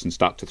an interesting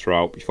stat to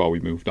throw out before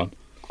we moved on.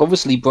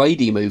 Obviously,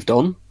 Brady moved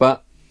on,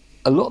 but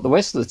a lot of the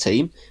rest of the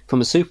team,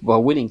 from a Super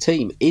Bowl winning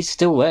team, is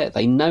still there.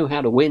 They know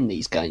how to win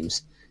these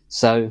games.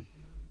 So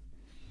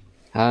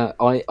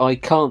I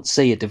can't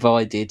see a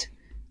divided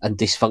and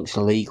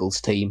dysfunctional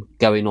Eagles team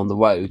going on the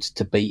road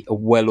to beat a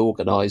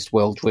well-organised,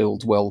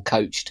 well-drilled,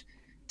 well-coached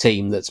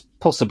team that's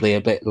possibly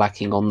a bit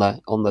lacking on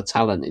the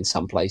talent in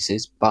some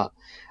places, but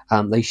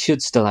they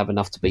should still have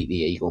enough to beat the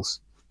Eagles.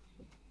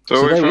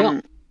 So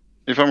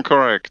if I'm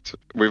correct,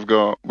 we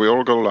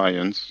all got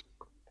Lions,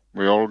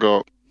 we all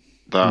got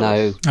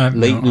Dallas. No,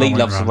 Lee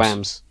loves the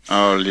Rams.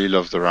 Oh, Lee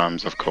loves the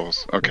Rams, of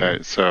course. Okay,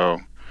 so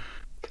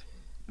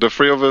the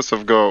three of us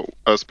have got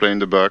us playing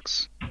the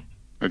Bucks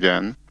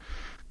again,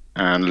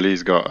 and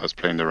Lee's got us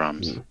playing the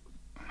Rams.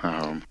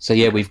 So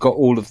yeah, we've got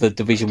all of the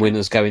division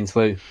winners going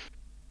through.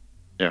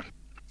 Yeah,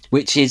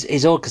 which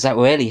is odd because that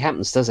rarely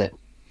happens, does it?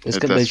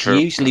 There's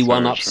usually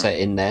one upset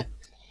in there.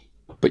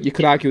 But you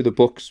could argue the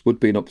Bucks would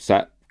be an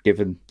upset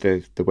given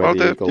the way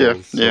the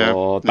Eagles.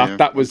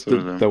 That was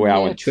the way I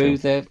went. True.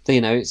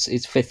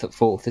 It's fifth at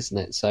fourth, isn't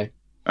it? So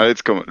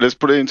let's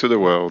put it into the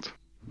world.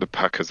 The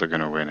Packers are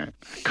going to win it.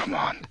 Come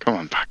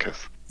on,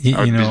 Packers.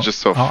 It's just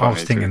so funny. I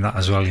was thinking that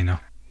as well.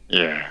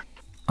 Yeah.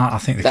 I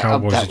think the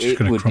Cowboys are just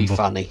going to crumble.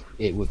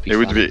 It would be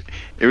funny.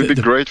 It would be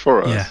great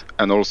for us,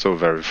 and also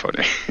very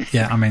funny.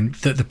 Yeah, I mean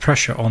the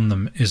pressure on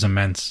them is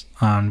immense,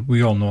 and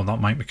we all know that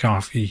Mike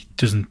McCarthy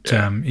doesn't.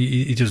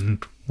 He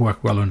doesn't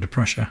work well under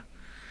pressure.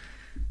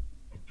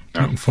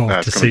 No, looking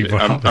forward to see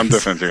what happens. I'm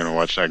definitely going to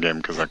watch that game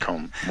because I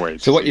can't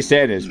wait. So what you're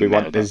saying is we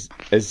want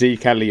a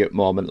Zeke Elliott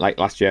moment like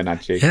last year,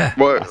 Nancy. Yeah.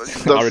 Well,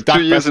 that's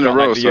 2 years in a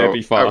row. Like the year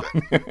before.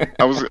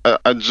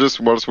 I just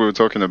whilst we were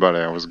talking about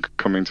it, I was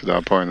coming to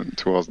that point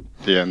towards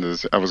the end.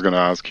 I was going to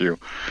ask you,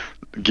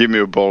 give me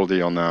a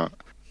baldy on that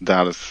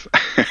Dallas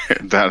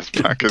Packers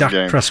Dak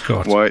game.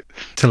 Prescott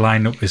to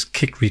line up his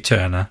kick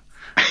returner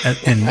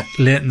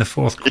late in the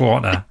fourth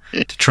quarter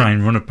to try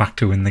and run it back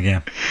to win the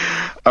game.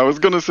 I was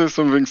going to say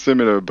something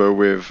similar, but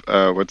with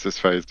what's his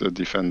face, the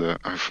defender.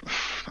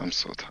 I'm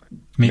so tired.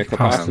 Micah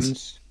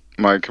Parsons.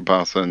 Micah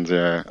Parsons,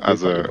 yeah,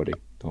 as a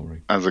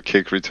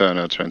kick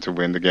returner trying to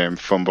win the game,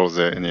 fumbles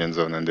it in the end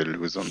zone, and they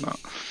lose on that.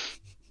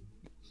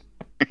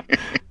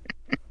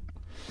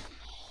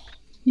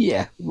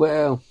 Yeah,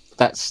 well,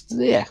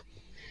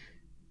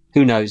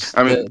 who knows?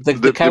 I mean,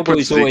 the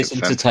Cowboys always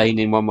entertain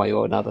in one way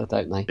or another,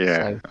 don't they?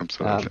 Yeah,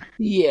 absolutely.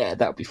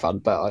 That would be fun.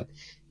 But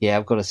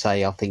I've got to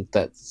say, I think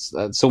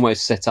that's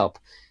almost set up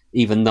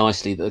even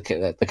nicely that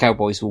the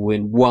Cowboys will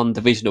win one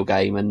divisional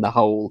game and the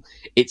whole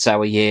 "it's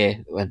our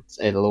year" and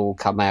it'll all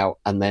come out,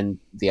 and then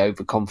the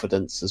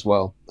overconfidence as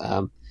well.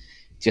 The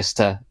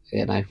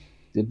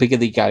bigger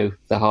they go,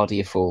 the harder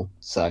you fall.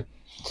 So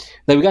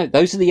there we go.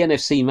 Those are the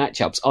NFC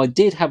matchups. I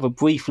did have a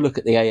brief look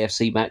at the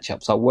AFC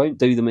matchups. I won't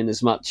do them in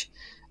as much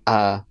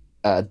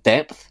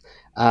depth,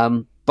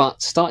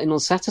 but starting on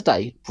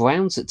Saturday,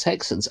 Browns at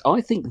Texans.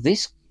 I think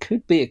this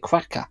could be a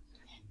cracker.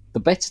 The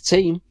better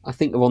team, I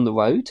think, are on the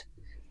road.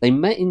 They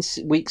met in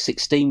week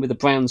 16 with the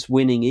Browns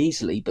winning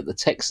easily, but the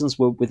Texans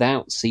were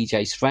without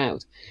CJ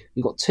Stroud.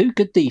 You've got two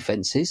good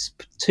defenses,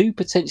 two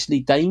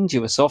potentially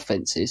dangerous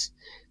offenses,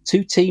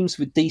 two teams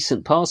with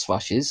decent pass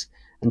rushes,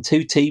 and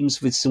two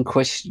teams with some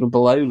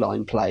questionable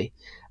O-line play,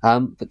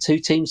 but two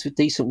teams with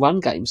decent run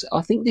games.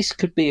 I think this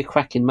could be a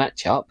cracking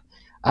matchup.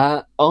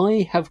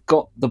 I have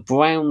got the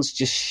Browns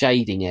just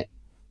shading it.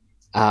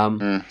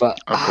 But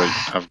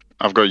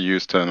I've got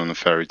Houston on the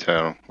fairy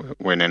tale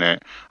winning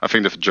it. I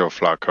think that for Joe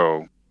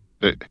Flacco,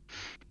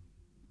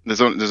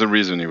 there's a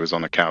reason he was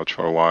on the couch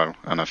for a while,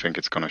 and I think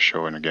it's going to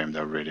show in a game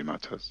that really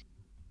matters.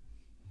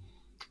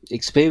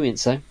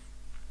 Experience, though.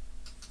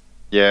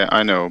 Yeah,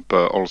 I know,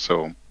 but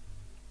also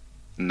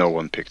no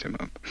one picked him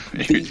up.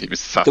 He was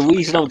sat the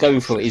reason I'm going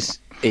for it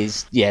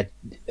is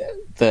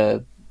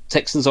the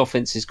Texans'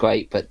 offense is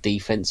great, but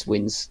defense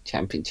wins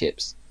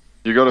championships.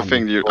 You got to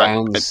think the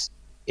Browns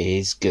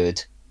is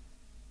good.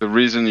 The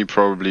reason he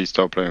probably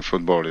stopped playing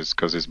football is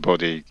because his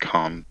body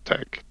can't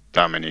take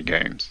that many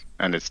games,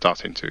 and it's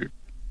starting to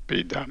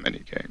be that many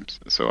games.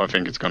 So I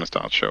think it's going to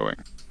start showing.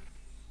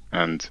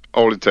 And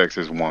all it takes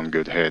is one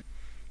good hit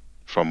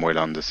from Will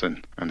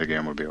Anderson, and the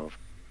game will be over.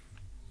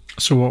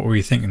 So what were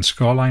you thinking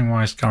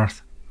scoreline-wise,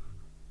 Gareth?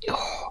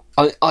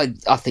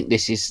 I think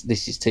this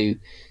is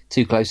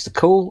too close to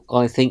call.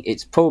 I think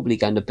it's probably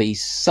going to be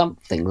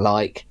something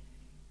like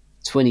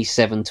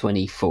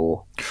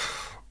 27-24.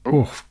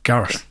 Oh,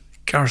 Gareth.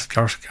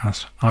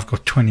 I've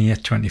got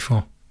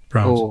 28-24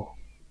 Browns. Oh,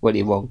 well,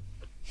 you're wrong.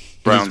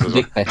 Browns as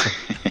well. Better.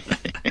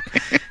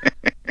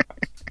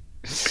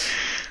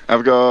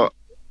 I've got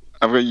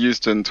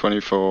Houston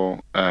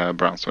 24,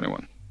 Browns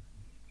 21.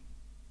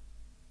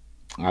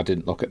 I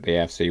didn't look at the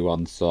AFC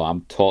one, so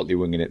I'm totally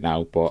winging it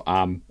now, but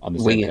I'm on the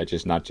same page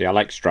as Najee. I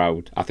like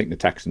Stroud. I think the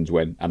Texans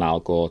win, and I'll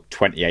go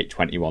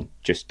 28-21,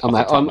 just off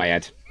the top of my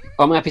head.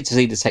 I'm happy to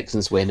see the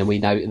Texans win, and we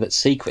know that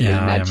secretly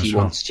Najee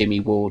wants Jimmy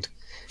Ward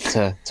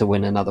to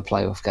win another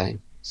playoff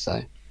game.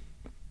 So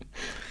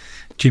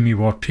Jimmy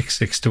Ward pick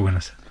 6 to win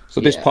it.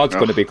 So this pod's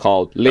going to be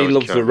called Lee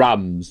Loves the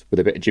Rams with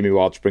a bit of Jimmy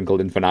Ward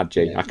sprinkled in for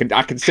Nadji. Yeah.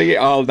 I can see it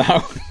all now.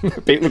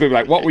 People will be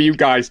like, what were you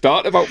guys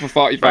talking about for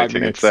 45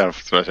 minutes?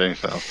 Threatening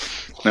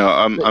itself. No,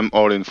 I'm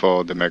all in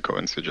for the Mecco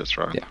and Suggest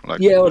round.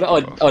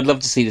 I'd love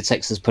to see the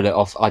Texans pull it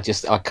off. I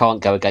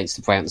can't go against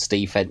the Browns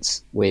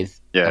defense with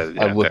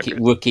a rookie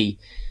QB.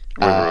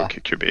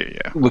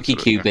 Yeah, rookie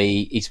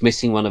QB. He's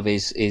missing one of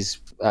his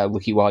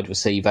rookie wide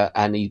receiver,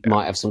 and he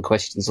might have some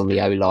questions on the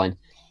O-line.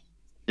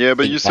 Yeah,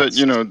 but you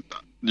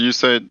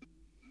said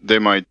they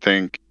might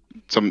think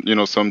some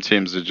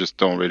teams that just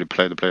don't really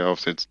play the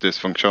playoffs. It's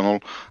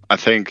dysfunctional. I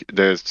think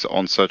they're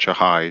on such a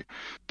high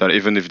that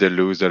even if they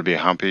lose, they'll be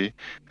happy,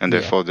 and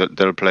therefore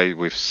they'll play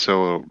with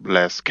so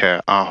less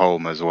care at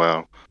home as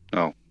well.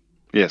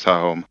 At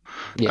home.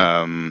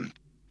 Yeah.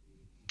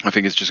 I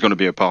think it's just going to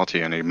be a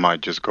party, and it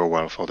might just go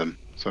well for them.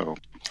 So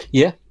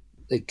yeah,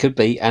 it could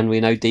be, and we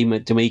know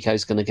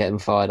D'Amico's going to get them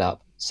fired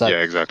up. So yeah,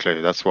 exactly.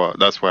 That's where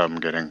I'm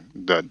getting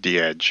the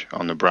edge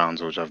on the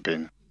Browns, which I've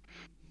been.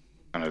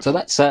 So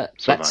that's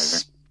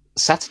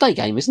Saturday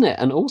game, isn't it?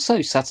 And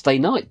also Saturday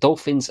night,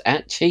 Dolphins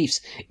at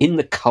Chiefs in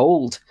the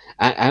cold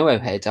at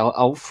Arrowhead. Our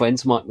old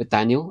friends Mike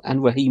McDaniel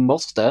and Raheem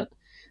Mostert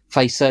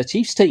face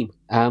Chiefs team,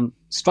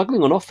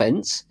 struggling on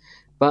offense,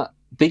 but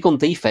big on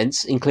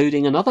defense,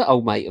 including another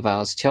old mate of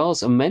ours,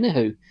 Charles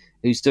Omenihu,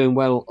 who's doing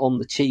well on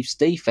the Chiefs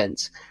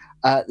defense.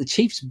 The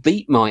Chiefs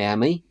beat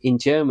Miami in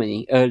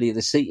Germany earlier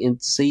this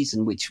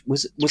season, which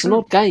was an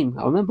odd game.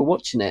 I remember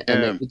watching it,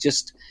 and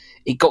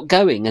it got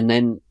going, and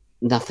then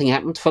nothing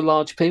happened for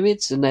large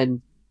periods, and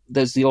then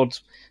there's the odd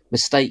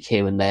mistake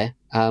here and there.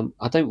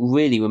 I don't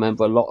really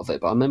remember a lot of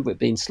it, but I remember it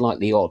being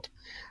slightly odd.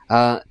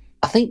 I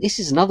think this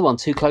is another one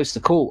too close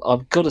to call.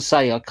 I've got to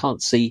say I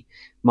can't see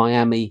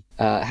Miami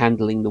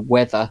handling the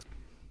weather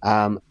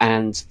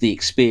and the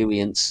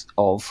experience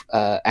of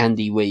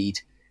Andy Reid.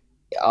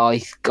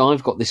 I've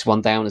got this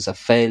one down as a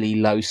fairly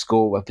low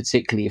scorer,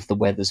 particularly if the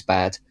weather's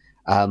bad.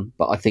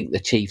 But I think the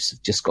Chiefs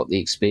have just got the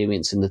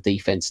experience and the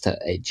defense to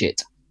edge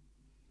it.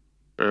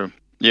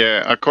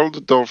 Yeah, I called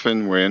the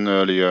Dolphin win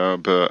earlier,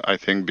 but I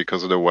think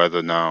because of the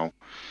weather now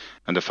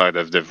and the fact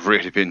that they've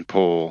really been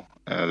poor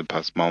the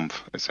past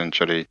month,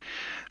 essentially,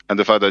 and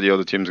the fact that the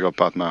other teams got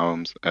Pat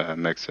Mahomes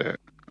makes it.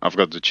 I've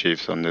got the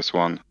Chiefs on this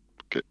one.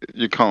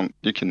 You can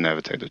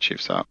never take the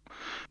Chiefs out.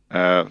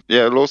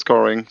 Low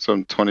scoring,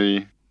 some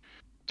 20,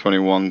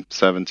 21,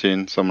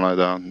 17, something like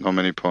that. Not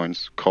many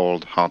points.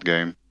 Cold, hard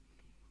game.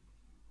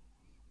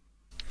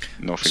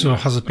 So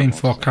has it been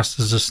forecast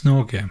as a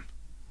snow game?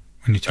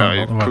 When you talk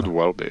about the weather? Could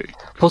well be.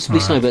 Possibly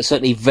snow, but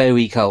certainly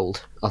very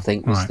cold, I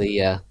think, was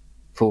the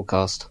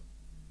forecast.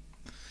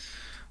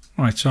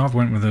 Right, so I've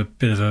went with a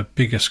bit of a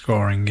bigger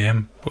scoring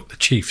game, but the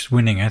Chiefs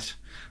winning it,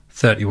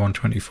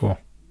 31-24.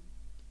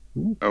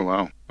 Oh,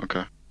 wow.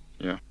 Okay.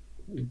 Yeah.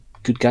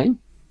 Good game.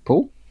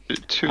 Paul?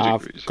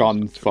 I've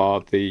gone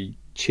for the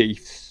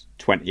Chiefs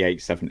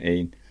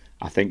 28-17.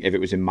 I think if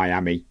it was in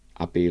Miami,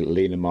 I'd be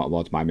leaning more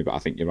towards Miami, but I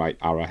think you're right.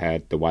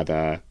 Arrowhead, the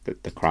weather,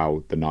 the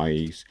crowd, the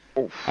noise.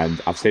 Oof.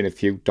 And I've seen a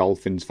few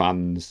Dolphins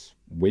fans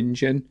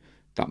whinging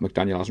that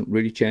McDaniel hasn't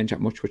really changed that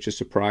much, which has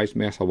surprised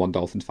me. I saw one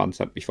Dolphins fan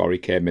said before he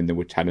came in, they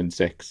were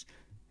 10-6.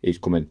 He's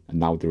come in, and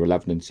now they're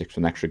 11-6 for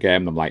an extra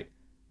game. And I'm like,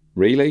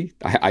 really?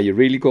 Are you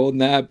really going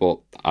there? But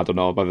I don't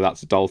know whether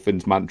that's a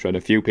Dolphins mantra. And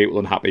a few people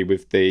unhappy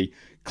with the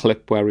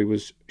clip where he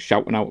was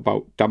shouting out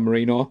about Dan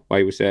Marino, where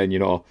he was saying,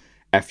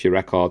 F your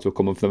records, we're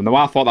coming for them. Now,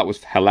 I thought that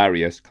was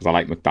hilarious because I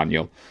like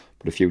McDaniel,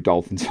 but a few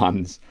Dolphins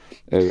fans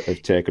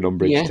have taken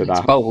umbrage to that.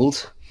 It's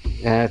bold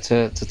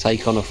to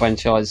take on a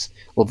franchise,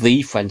 or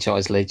the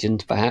franchise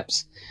legend,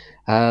 perhaps.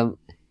 I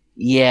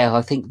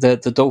think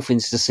the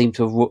Dolphins just seem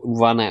to have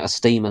run out of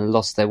steam and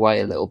lost their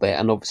way a little bit,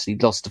 and obviously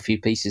lost a few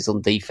pieces on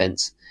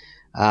defence.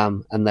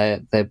 And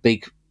their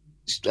big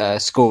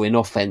scoring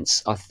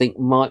offence, I think,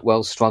 might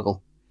well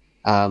struggle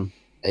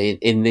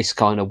in this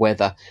kind of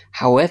weather.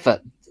 However,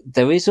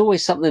 there is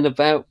always something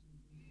about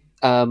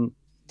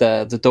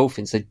the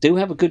Dolphins. They do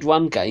have a good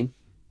run game,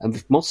 and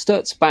if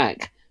Mostert's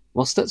back,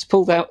 Mostert's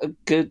pulled out a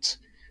good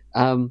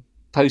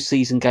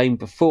postseason game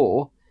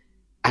before,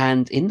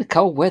 and in the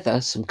cold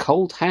weather, some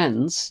cold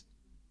hands.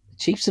 The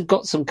Chiefs have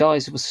got some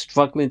guys who are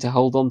struggling to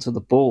hold on to the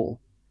ball,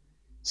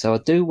 so I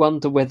do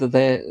wonder whether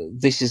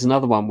this is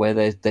another one where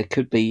there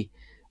could be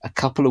a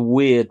couple of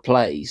weird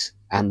plays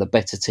and the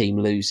better team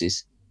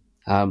loses.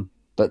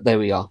 But there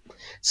we are.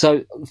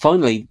 So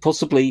finally,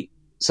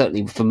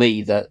 certainly for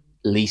me, the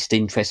least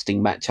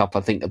interesting matchup,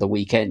 I think, of the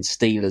weekend,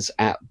 Steelers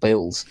at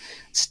Bills.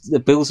 The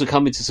Bills are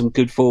coming to some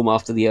good form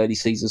after the early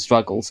season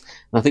struggles.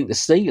 And I think the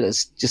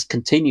Steelers just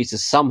continue to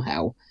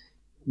somehow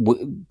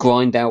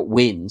grind out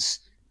wins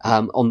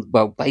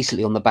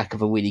basically on the back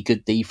of a really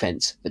good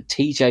defense. But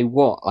TJ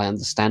Watt, I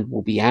understand,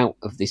 will be out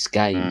of this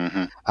game.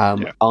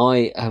 Mm-hmm.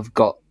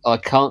 I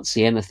can't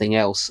see anything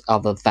else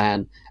other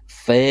than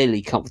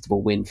fairly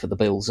comfortable win for the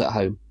Bills at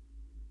home.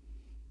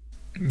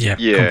 Yeah,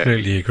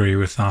 completely agree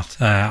with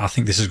that. I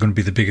think this is going to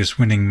be the biggest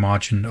winning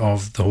margin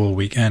of the whole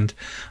weekend.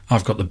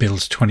 I've got the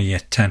Bills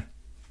 28-10.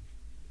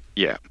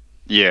 Yeah,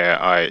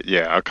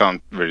 I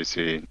can't really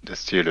see the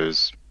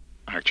Steelers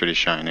actually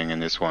shining in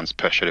this one,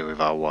 especially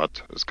without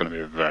Watt. It's going to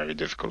be very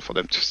difficult for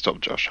them to stop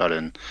Josh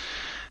Allen.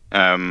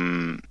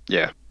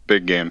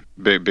 Big game,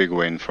 big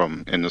win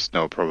from in the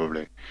snow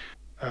probably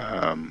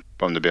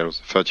from the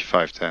Bills,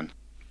 35-10.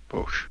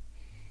 Bush.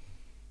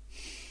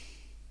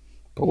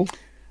 Paul?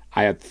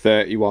 I had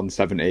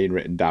 31-17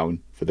 written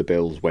down for the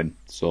Bills win,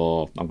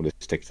 so I'm going to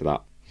stick to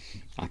that.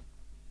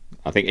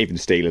 I think even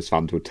Steelers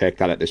fans would take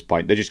that at this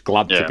point. They're just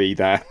glad to be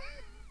there,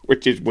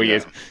 which is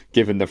weird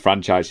given the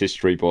franchise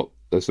history, but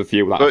there's a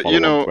few that I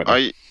follow on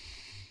Twitter.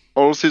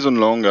 All season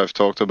long I've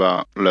talked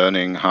about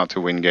learning how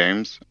to win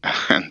games,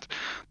 and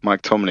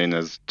Mike Tomlin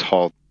has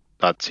taught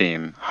that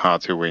team how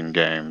to win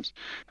games,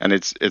 and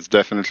it's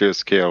definitely a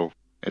skill.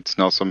 It's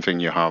not something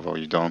you have or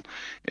you don't.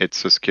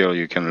 It's a skill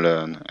you can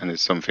learn, and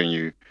it's something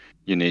you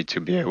need to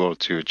be able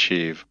to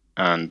achieve.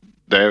 And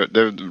they're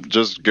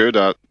just good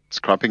at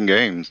scrapping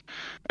games.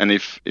 And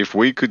if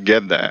we could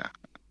get there,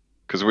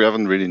 because we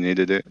haven't really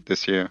needed it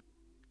this year,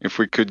 if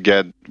we could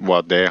get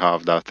what they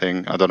have, that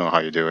thing, I don't know how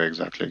you do it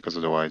exactly, because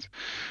otherwise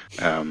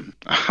I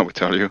would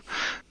tell you.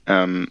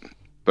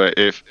 But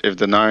if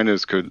the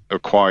Niners could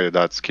acquire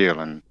that skill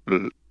and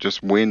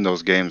just win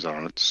those games that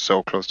are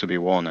so close to be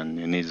won, and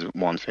you need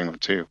one thing or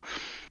two,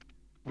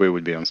 we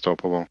would be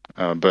unstoppable.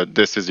 But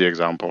this is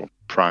the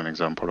prime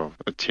example of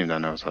a team that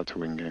knows how to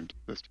win games.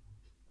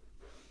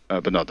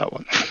 But not that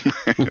one.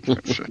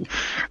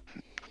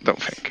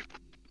 Don't think.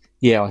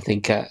 Yeah, I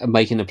think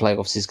making the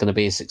playoffs is going to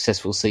be a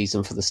successful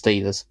season for the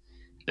Steelers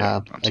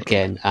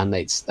again, and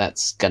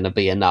that's going to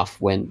be enough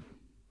when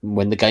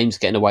the game's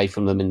getting away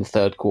from them in the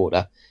third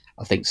quarter.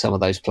 I think some of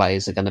those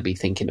players are going to be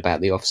thinking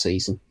about the off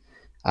season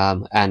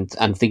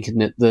and thinking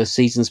that the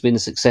season's been a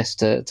success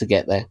to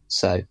get there.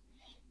 So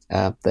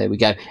there we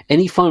go.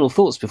 Any final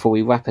thoughts before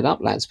we wrap it up,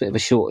 lads? Bit of a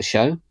shorter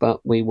show, but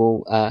we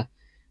will.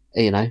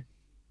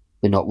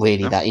 We're not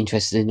really that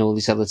interested in all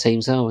these other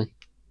teams, are we?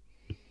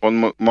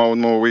 One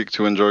more week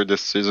to enjoy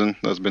this season.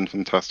 That's been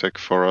fantastic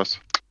for us.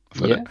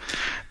 I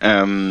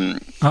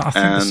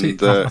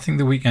think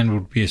the weekend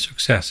would be a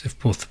success if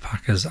both the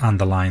Packers and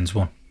the Lions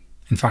won.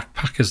 In fact,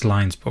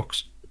 Packers-Lions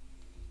books.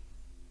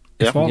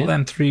 If all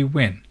them three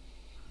win,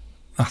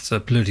 that's a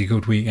bloody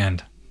good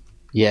weekend.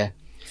 Yeah.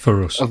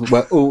 For us.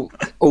 Well,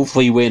 all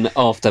three win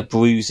after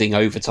bruising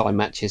overtime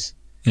matches.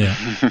 Yeah.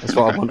 That's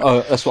what I want.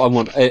 That's what I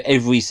want.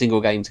 Every single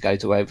game to go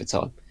to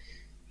overtime.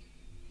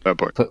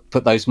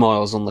 Put those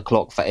miles on the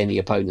clock for any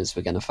opponents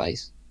we're going to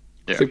face.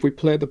 Yeah. So if we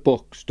play the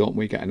Bucks, don't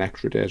we get an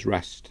extra day's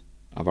rest?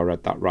 Have I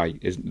read that right?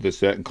 Isn't there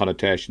certain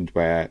connotations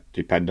where,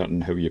 depending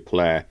on who you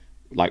play,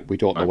 like we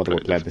don't know whether we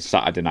play the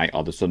Saturday night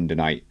or the Sunday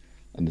night,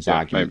 and there's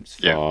arguments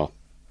for.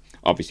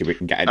 Obviously, we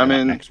can get into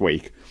that next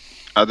week.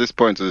 At this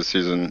point of the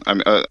season,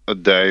 a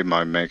day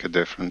might make a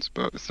difference,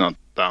 but it's not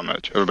that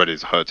much.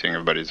 Everybody's hurting.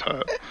 Everybody's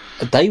hurt.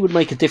 A day would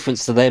make a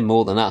difference to them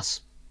more than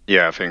us.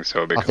 Yeah, I think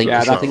so. I think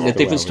the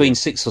difference between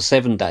 6 or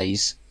 7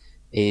 days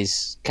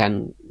there's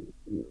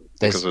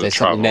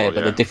something there,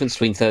 but the difference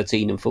between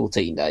 13 and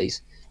 14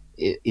 days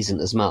isn't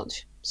as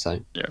much. So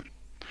yeah,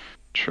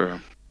 true.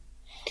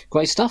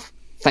 Great stuff.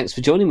 Thanks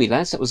for joining me,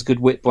 lads. That was a good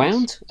whip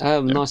round.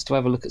 Nice to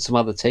have a look at some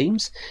other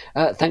teams.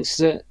 Thanks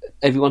to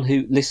everyone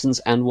who listens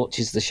and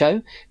watches the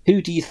show.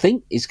 Who do you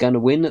think is going to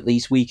win at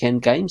these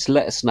weekend games?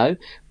 Let us know.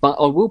 But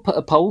I will put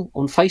a poll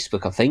on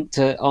Facebook, I think,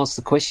 to ask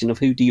the question of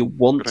who do you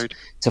want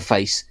to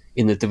face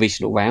in the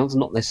divisional round,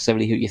 not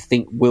necessarily who you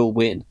think will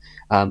win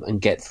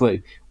and get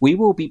through. We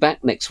will be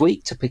back next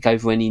week to pick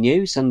over any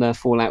news and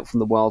fallout from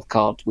the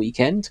Wildcard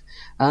Weekend.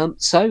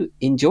 So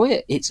enjoy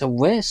it. It's a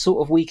rare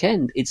sort of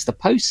weekend. It's the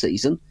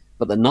postseason,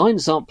 but the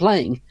Niners aren't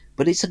playing,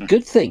 but it's a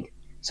good thing.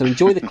 So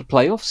enjoy the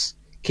playoffs.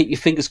 Keep your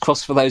fingers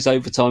crossed for those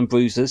overtime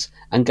bruisers,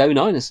 and go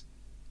Niners.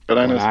 Go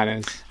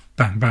Niners.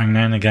 Bang, bang,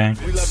 Niner gang.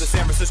 We love the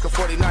San Francisco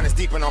 49ers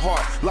deep in our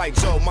heart. Like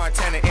Joe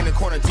Montana in the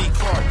corner, D.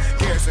 Clark.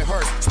 Garrison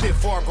Hurst, stiff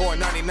farm going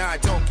 99.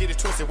 Don't get it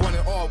twisted, one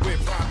and all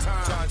with prime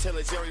time. John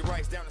Taylor, Jerry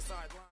Rice down the sideline.